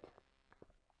 innit? Like,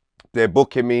 they're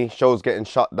booking me, shows getting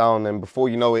shut down, and before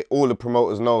you know it, all the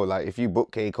promoters know, like, if you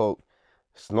book K-Coke,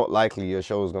 it's not likely your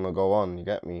show's gonna go on, you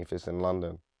get me, if it's in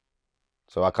London.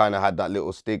 So I kind of had that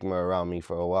little stigma around me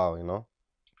for a while, you know?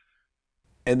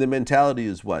 And the mentality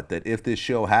is what? That if this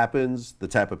show happens, the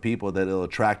type of people that it'll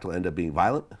attract will end up being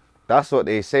violent? That's what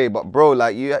they say, but bro,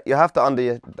 like, you have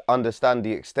to understand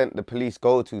the extent the police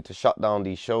go to shut down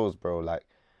these shows, bro. Like,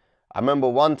 I remember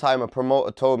one time a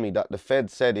promoter told me that the Fed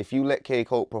said, if you let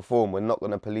K-Coke perform, we're not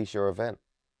going to police your event.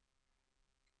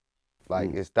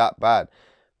 Like, it's that bad.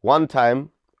 One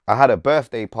time, I had a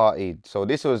birthday party. So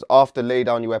this was after Lay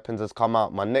Down Your Weapons has come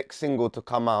out. My next single to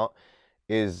come out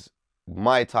is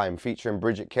My Time, featuring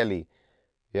Bridget Kelly.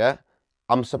 Yeah?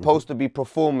 I'm supposed to be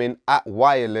performing at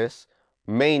Wireless,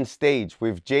 main stage,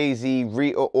 with Jay-Z,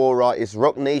 Rita Ora. It's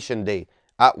Rock Nation Day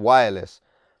at Wireless.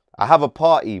 I have a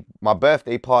party, my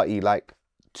birthday party, like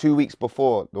 2 weeks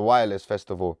before the Wireless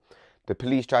Festival. The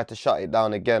police tried to shut it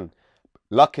down again.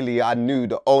 Luckily, I knew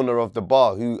the owner of the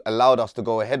bar who allowed us to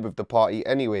go ahead with the party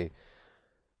anyway.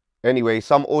 Anyway,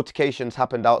 some altercations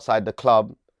happened outside the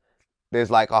club. There's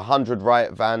like 100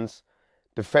 riot vans.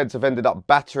 The feds have ended up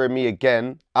battering me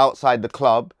again outside the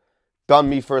club, done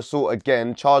me for assault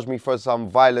again, charged me for some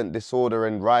violent disorder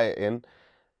and rioting,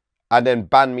 and then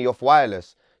banned me off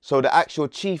Wireless. So the actual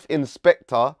chief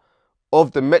inspector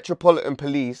of the Metropolitan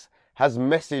Police has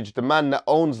messaged the man that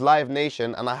owns Live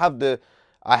Nation, and I have the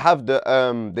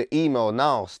email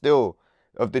now still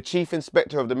of the chief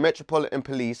inspector of the Metropolitan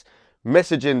Police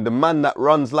messaging the man that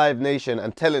runs Live Nation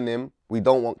and telling him we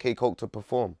don't want K-Coke to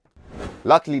perform.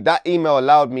 Luckily, that email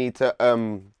allowed me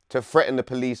to threaten the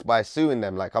police by suing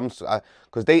them, like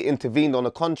because they intervened on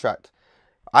a contract.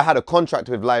 I had a contract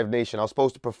with Live Nation. I was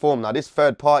supposed to perform. Now this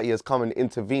third party has come and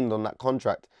intervened on that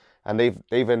contract, and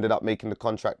they've ended up making the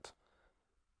contract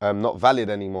not valid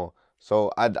anymore.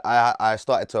 So I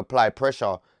started to apply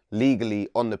pressure legally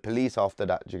on the police after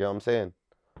that. Do you get what I'm saying?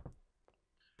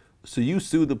 So you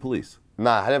sued the police?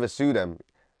 Nah, I never sued them.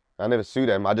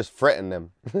 I just threatened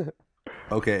them.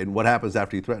 Okay, and what happens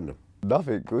after you threaten them?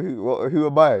 Nothing. Who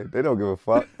am I? They don't give a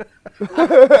fuck.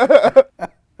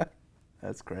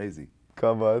 That's crazy.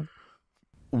 Come on.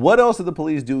 What else are the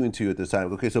police doing to you at this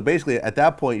time? Okay, so basically at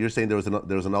that point you're saying there was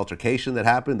an altercation that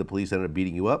happened. The police ended up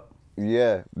beating you up.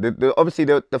 Yeah. Obviously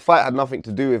the fight had nothing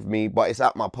to do with me, but it's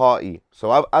at my party.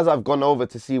 So as I've gone over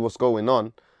to see what's going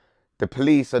on, the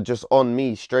police are just on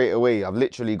me straight away. I've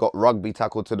literally got rugby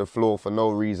tackled to the floor for no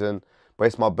reason. But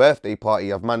it's my birthday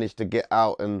party. I've managed to get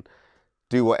out and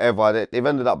do whatever. They've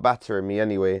ended up battering me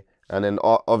anyway. And then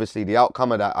obviously the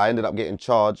outcome of that, I ended up getting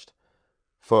charged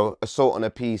for assault on a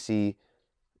PC,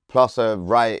 plus a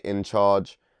rioting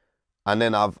charge. And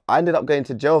then I ended up going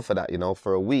to jail for that, you know,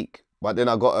 for a week. But then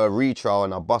I got a retrial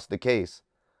and I bust the case.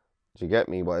 Do you get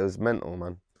me? But it was mental,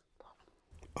 man.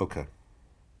 Okay.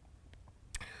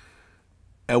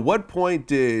 At what point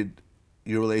did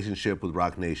your relationship with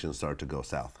Rock Nation start to go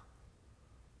south?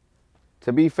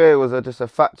 To be fair, it was just a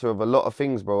factor of a lot of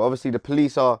things, bro. Obviously, the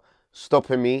police are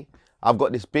stopping me. I've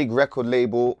got this big record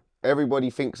label.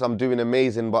 Everybody thinks I'm doing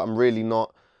amazing, but I'm really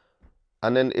not.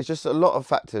 And then it's just a lot of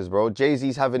factors, bro.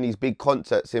 Jay-Z's having these big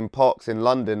concerts in parks in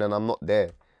London and I'm not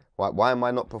there. Why am I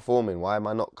not performing? Why am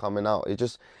I not coming out? It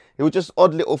was just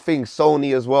odd little things.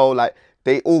 Sony as well, like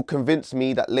they all convinced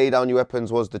me that Lay Down Your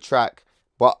Weapons was the track,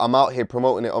 but I'm out here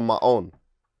promoting it on my own.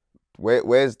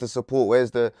 Where's the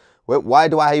support? Why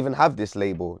do I even have this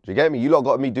label? Do you get me? You lot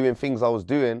got me doing things I was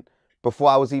doing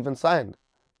before I was even signed.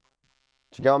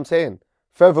 Do you get what I'm saying?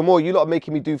 Furthermore, you lot are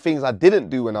making me do things I didn't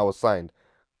do when I was signed.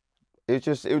 It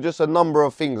was just a number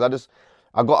of things.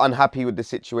 I got unhappy with the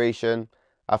situation.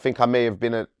 I think I may have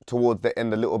been towards the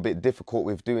end a little bit difficult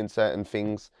with doing certain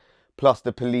things. Plus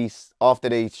the police, after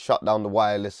they shut down the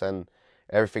Wireless and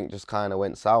everything just kind of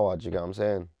went sour. Do you get what I'm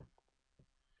saying?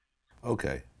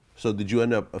 Okay. So did you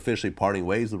end up officially parting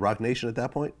ways with Rock Nation at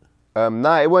that point?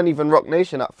 Nah, it wasn't even Rock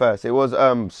Nation at first. It was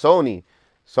Sony.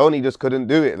 Sony just couldn't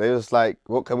do it. They was just like,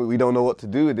 we don't know what to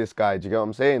do with this guy. Do you get what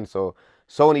I'm saying? So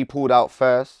Sony pulled out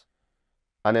first.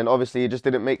 And then obviously it just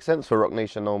didn't make sense for Rock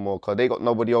Nation no more because they got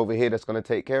nobody over here that's going to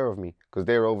take care of me because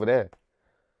they're over there.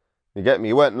 You get me?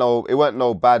 It weren't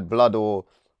no bad blood or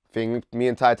thing. Me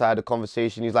and Tai had a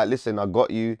conversation. He's like, listen, I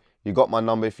got you. You got my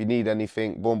number if you need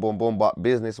anything. Boom, boom, boom. But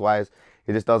business wise,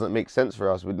 it just doesn't make sense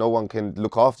for us. No one can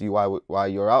look after you while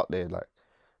you're out there. Like,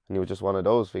 and it was just one of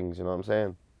those things. You know what I'm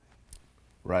saying?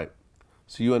 Right.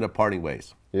 So you end up parting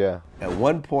ways. Yeah. At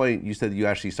one point, you said you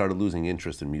actually started losing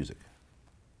interest in music.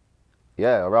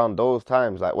 Yeah, around those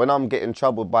times, like when I'm getting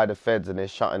troubled by the feds and they're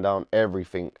shutting down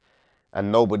everything,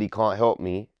 and nobody can't help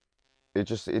me, it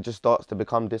just starts to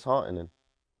become disheartening.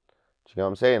 Do you know what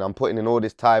I'm saying? I'm putting in all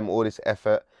this time, all this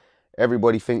effort.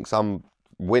 Everybody thinks I'm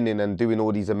winning and doing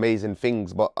all these amazing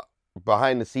things, but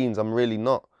behind the scenes, I'm really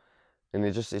not. And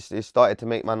it started to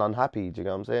make man unhappy. Do you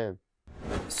know what I'm saying?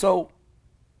 So,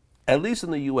 at least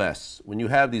in the U.S., when you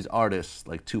have these artists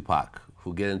like Tupac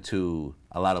who get into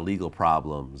a lot of legal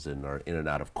problems and are in and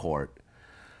out of court,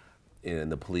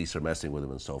 and the police are messing with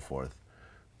them and so forth,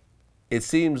 it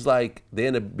seems like they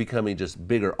end up becoming just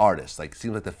bigger artists. Like, it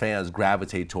seems like the fans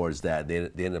gravitate towards that. They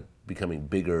end up becoming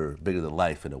bigger than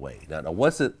life in a way. Now,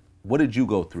 what did you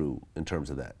go through in terms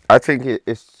of that? I think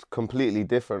it's completely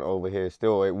different over here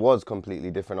still. It was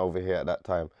completely different over here at that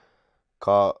time.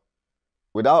 'Cause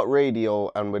without radio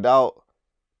and without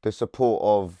the support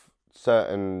of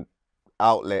certain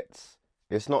outlets,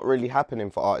 it's not really happening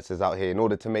for artists out here in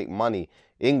order to make money.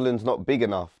 England's not big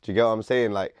enough. Do you get what I'm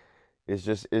saying? Like, it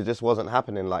just wasn't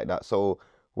happening like that. So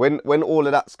when all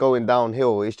of that's going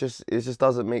downhill, it just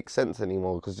doesn't make sense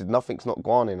anymore because nothing's not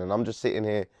going in, and I'm just sitting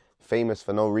here famous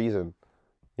for no reason.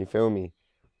 You feel me?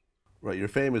 Right, you're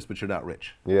famous, but you're not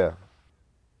rich. Yeah.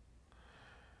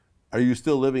 Are you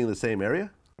still living in the same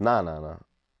area? Nah.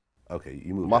 Okay,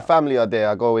 you moved My out. family are there.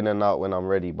 I go in and out when I'm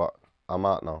ready, but I'm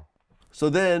out now. So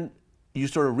then you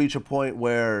sort of reach a point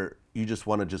where you just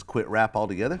want to just quit rap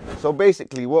altogether? So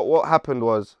basically, what happened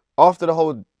was, after the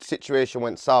whole situation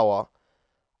went sour,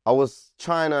 I was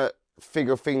trying to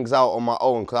figure things out on my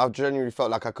own because I genuinely felt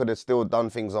like I could have still done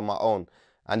things on my own.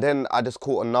 And then I just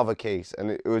caught another case,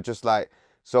 and it was just like,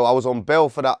 so I was on bail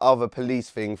for that other police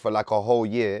thing for like a whole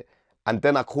year, and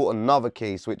then I caught another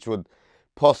case which would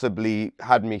possibly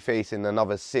had me facing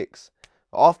another 6.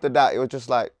 After that, it was just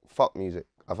like, fuck music.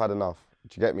 I've had enough.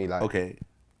 Do you get me? Like, Okay.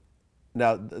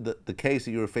 Now, the case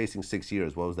that you were facing 6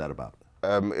 years, what was that about?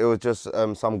 it was just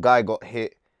some guy got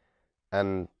hit,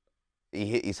 and he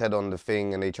hit his head on the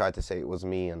thing, and they tried to say it was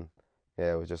me, and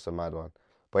yeah, it was just a mad one.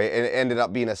 But it ended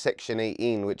up being a Section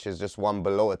 18, which is just one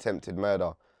below attempted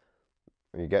murder.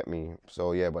 You get me?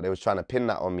 So yeah, but they was trying to pin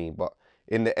that on me, but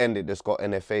in the end, it just got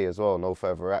NFA as well, no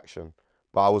further action.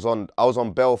 But I was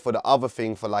on bail for the other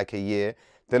thing for like a year.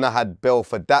 Then I had bail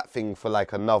for that thing for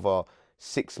like another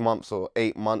 6 months or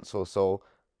 8 months or so.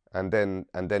 And then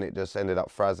it just ended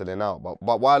up frazzling out.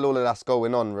 But while all of that's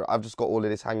going on, I've just got all of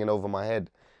this hanging over my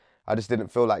head. I just didn't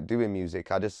feel like doing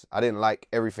music. I didn't like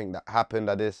everything that happened.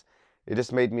 It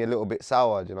just made me a little bit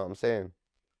sour, do you know what I'm saying?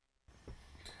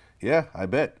 Yeah, I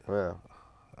bet. Yeah.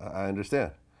 I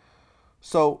understand.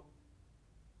 So,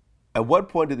 at what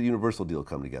point did the Universal deal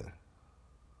come together?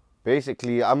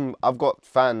 Basically, I've got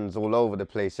fans all over the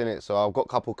place, innit? So I've got a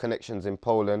couple connections in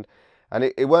Poland. And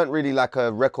it weren't really like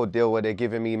a record deal where they're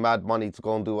giving me mad money to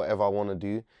go and do whatever I want to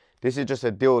do. This is just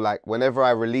a deal like whenever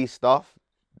I release stuff,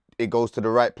 it goes to the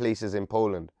right places in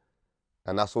Poland.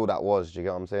 And that's all that was, do you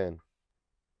get what I'm saying?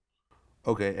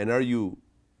 Okay, and are you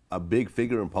a big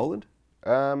figure in Poland?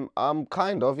 I'm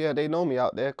kind of, yeah, they know me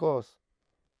out there, of course.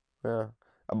 Yeah.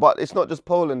 But it's not just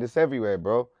Poland, it's everywhere,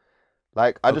 bro.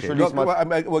 Like, I just released my...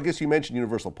 Well, I guess you mentioned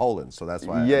Universal Poland, so that's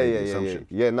why I made the assumption.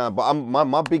 Yeah, nah, but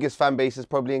my biggest fan base is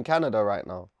probably in Canada right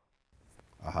now.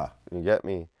 Uh-huh. You get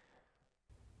me?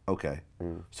 Okay.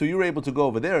 So you were able to go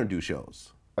over there and do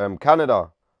shows?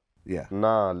 Canada? Yeah.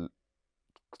 Nah,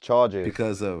 charges.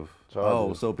 Because of... Charges.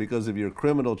 Oh, so because of your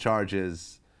criminal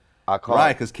charges... I can't.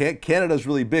 Right, because Canada's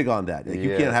really big on that. Like, you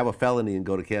Yeah. can't have a felony and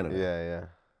go to Canada. Yeah.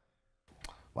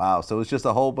 Wow, so it's just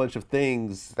a whole bunch of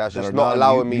things That's that just are not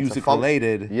allowing me to music function.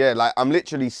 related. Yeah, like I'm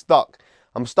literally stuck.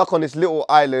 I'm stuck on this little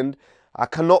island. I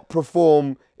cannot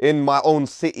perform in my own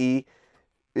city.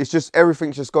 It's just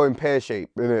everything's just going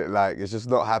pear-shaped, innit? Like it's just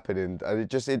not happening. And it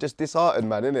just disheartened,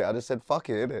 man, innit? I just said, fuck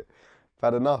it, innit? I've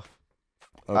had enough.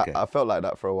 Okay. I felt like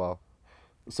that for a while.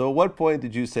 So at what point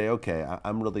did you say, okay,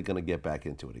 I'm really going to get back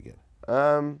into it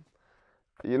again?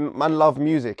 Man, love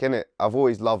music, innit? I've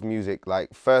always loved music.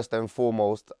 Like, first and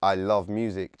foremost, I love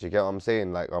music. Do you get what I'm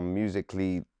saying? Like, I'm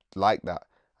musically like that.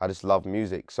 I just love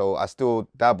music. So I still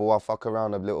dabble, I fuck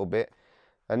around a little bit.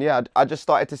 And yeah, I just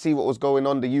started to see what was going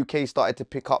on. The UK started to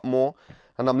pick up more.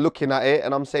 And I'm looking at it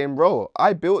and I'm saying, bro,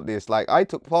 I built this. Like, I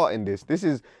took part in this. This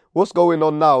is what's going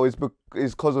on now is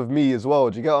because of me as well.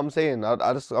 Do you get what I'm saying?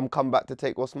 I'm come back to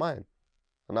take what's mine,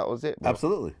 and that was it, bro.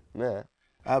 Absolutely. Yeah.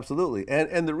 Absolutely.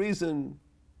 And the reason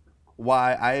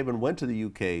why I even went to the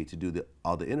UK to do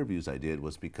all the interviews I did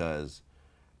was because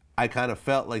I kind of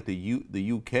felt like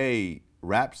the UK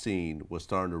rap scene was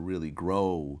starting to really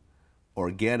grow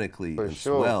organically and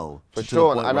swell. For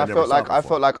sure. And I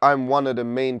felt like I'm one of the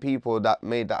main people that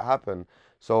made that happen.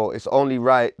 So it's only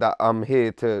right that I'm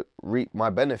here to reap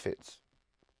my benefits.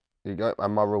 You got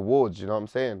and my rewards, you know what I'm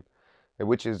saying?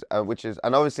 Which is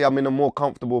and obviously I'm in a more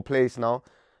comfortable place now.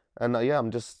 And yeah,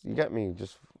 I'm just, you get me,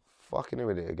 just fucking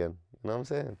with it again. You know what I'm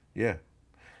saying? Yeah.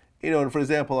 You know, and for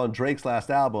example, on Drake's last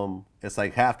album, it's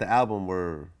like half the album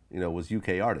was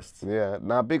UK artists. Yeah.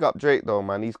 Now, big up Drake though,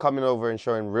 man. He's coming over and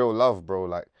showing real love, bro.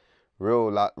 Like, real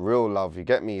love. You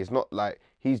get me? It's not like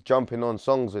he's jumping on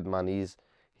songs with man. He's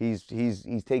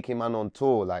taking man on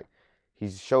tour. Like,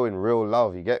 he's showing real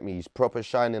love. You get me? He's proper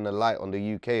shining a light on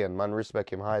the UK, and man,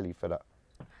 respect him highly for that.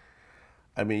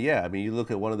 I mean, yeah. I mean, you look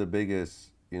at one of the biggest,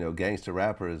 gangster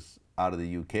rappers out of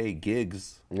the UK,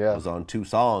 Giggs, was on 2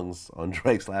 songs on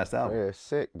Drake's last album. Yeah,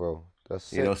 sick, bro. That's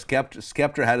sick.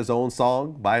 Skepta had his own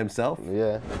song by himself.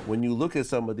 Yeah. When you look at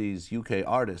some of these UK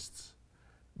artists,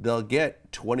 they'll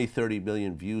get 20, 30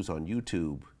 million views on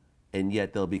YouTube, and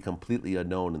yet they'll be completely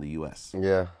unknown in the US.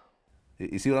 Yeah.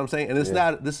 You see what I'm saying? And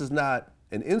this is not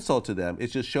an insult to them. It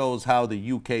just shows how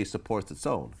the UK supports its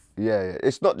own. Yeah.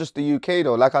 It's not just the UK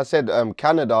though. Like I said,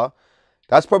 Canada,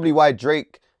 that's probably why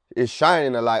Drake is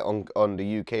shining a light on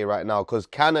the UK right now, because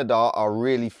Canada are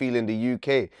really feeling the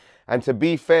UK. And to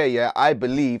be fair, yeah, I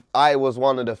believe I was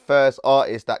one of the first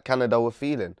artists that Canada were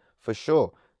feeling, for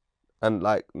sure. And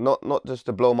like, not just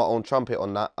to blow my own trumpet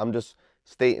on that, I'm just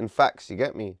stating facts, you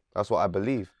get me? That's what I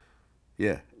believe.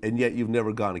 Yeah, and yet you've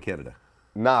never gone to Canada.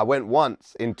 Nah, I went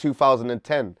once in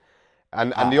 2010.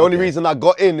 And the only reason I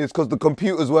got in is because the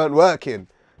computers weren't working.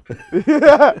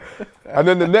 And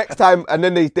then the next time, and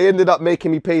then they ended up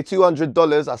making me pay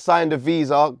 $200. I signed a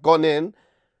visa, gone in,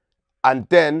 and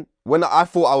then when I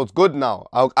thought I was good now,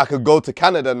 I could go to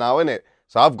Canada now, innit?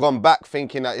 So I've gone back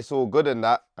thinking that it's all good and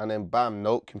that, and then bam,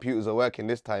 nope, computers are working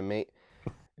this time, mate.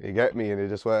 You get me? And it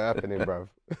just weren't happening, bruv.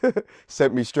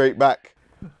 Sent me straight back.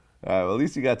 All right, well, at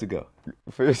least you got to go.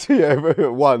 Yeah,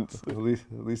 once. At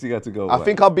least you got to go. I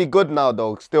think I'll be good now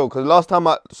though, still, because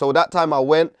that time I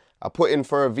went, I put in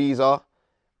for a visa,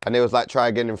 and it was like, try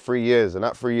again in 3 years, and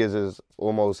that 3 years is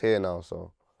almost here now,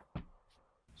 so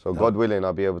God willing,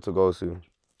 I'll be able to go soon.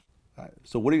 All right,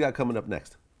 so what do you got coming up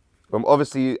next?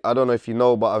 Obviously, I don't know if you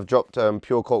know, but I've dropped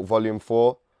Pure Coke Volume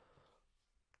 4.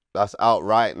 That's out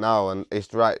right now, and it's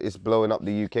blowing up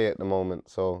the UK at the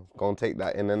moment, so go and take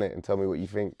that in, innit, and tell me what you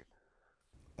think.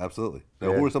 Absolutely.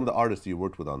 Now, who are some of the artists you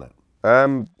worked with on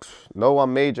that? No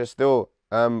one major still.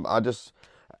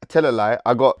 I tell a lie,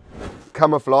 I got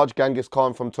Camouflage, Genghis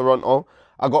Khan from Toronto.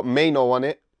 I got Mano on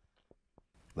it.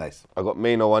 Nice. I got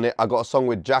Mano on it. I got a song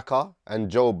with Jacka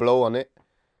and Joe Blow on it.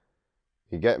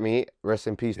 You get me? Rest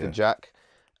in peace to Jack.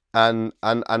 And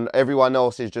everyone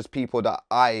else is just people that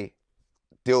I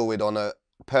deal with on a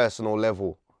personal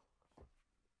level.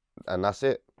 And that's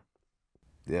it.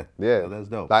 Yeah. Yeah. No, that's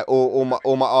dope. Like all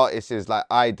my artists is like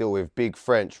I deal with Big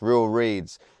French, Real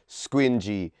Raids,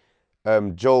 Squingy,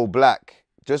 Joe Black.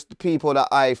 Just the people that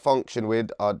I function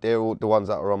with they're all the ones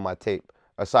that are on my tape,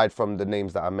 aside from the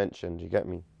names that I mentioned. You get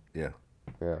me? Yeah.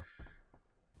 Yeah.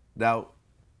 Now,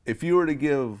 if you were to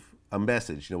give a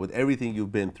message, with everything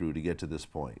you've been through to get to this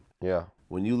point,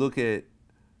 when you look at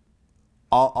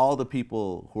all the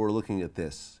people who are looking at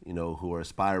this, who are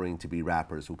aspiring to be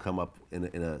rappers, who come up in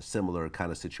a similar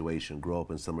kind of situation, grow up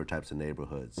in similar types of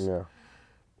neighborhoods,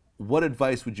 what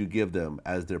advice would you give them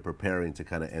as they're preparing to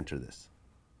kind of enter this?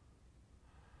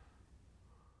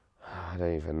 I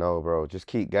don't even know, bro. Just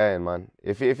keep going, man.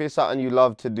 If it's something you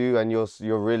love to do and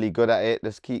you're really good at it,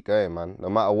 just keep going, man. No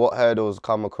matter what hurdles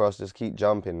come across, just keep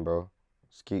jumping, bro.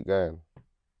 Just keep going.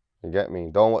 You get me?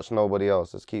 Don't watch nobody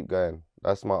else. Just keep going.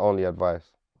 That's my only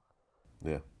advice.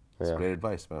 Yeah. That's great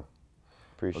advice, man.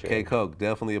 Appreciate it. Koke,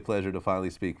 definitely a pleasure to finally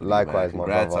speak with you, man. Likewise, my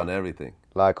brother. Congrats on everything.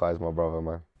 Likewise, my brother,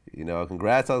 man.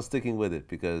 Congrats on sticking with it,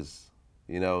 because,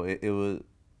 it was...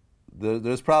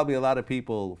 There's probably a lot of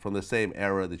people from the same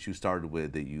era that you started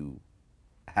with that you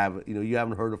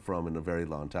haven't heard from in a very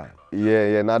long time.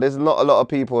 Yeah. Now, there's not a lot of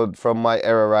people from my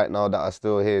era right now that are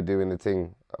still here doing the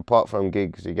thing, apart from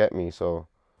gigs, you get me? So,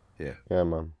 yeah,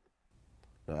 man.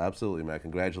 No, absolutely, man.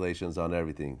 Congratulations on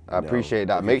everything. I appreciate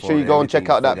that. Make sure you go and check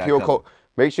out that Pure Coke.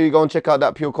 Make sure you go and check out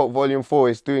that Pure Coke Volume 4.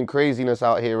 It's doing craziness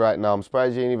out here right now. I'm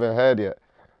surprised you ain't even heard yet.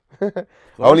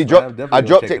 I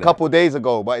dropped it a couple days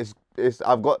ago, but it's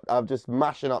I'm just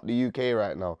mashing up the UK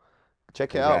right now.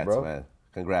 Check it out, Congrats, bro. man.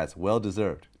 Congrats. Well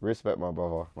deserved. Respect, my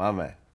brother. My man.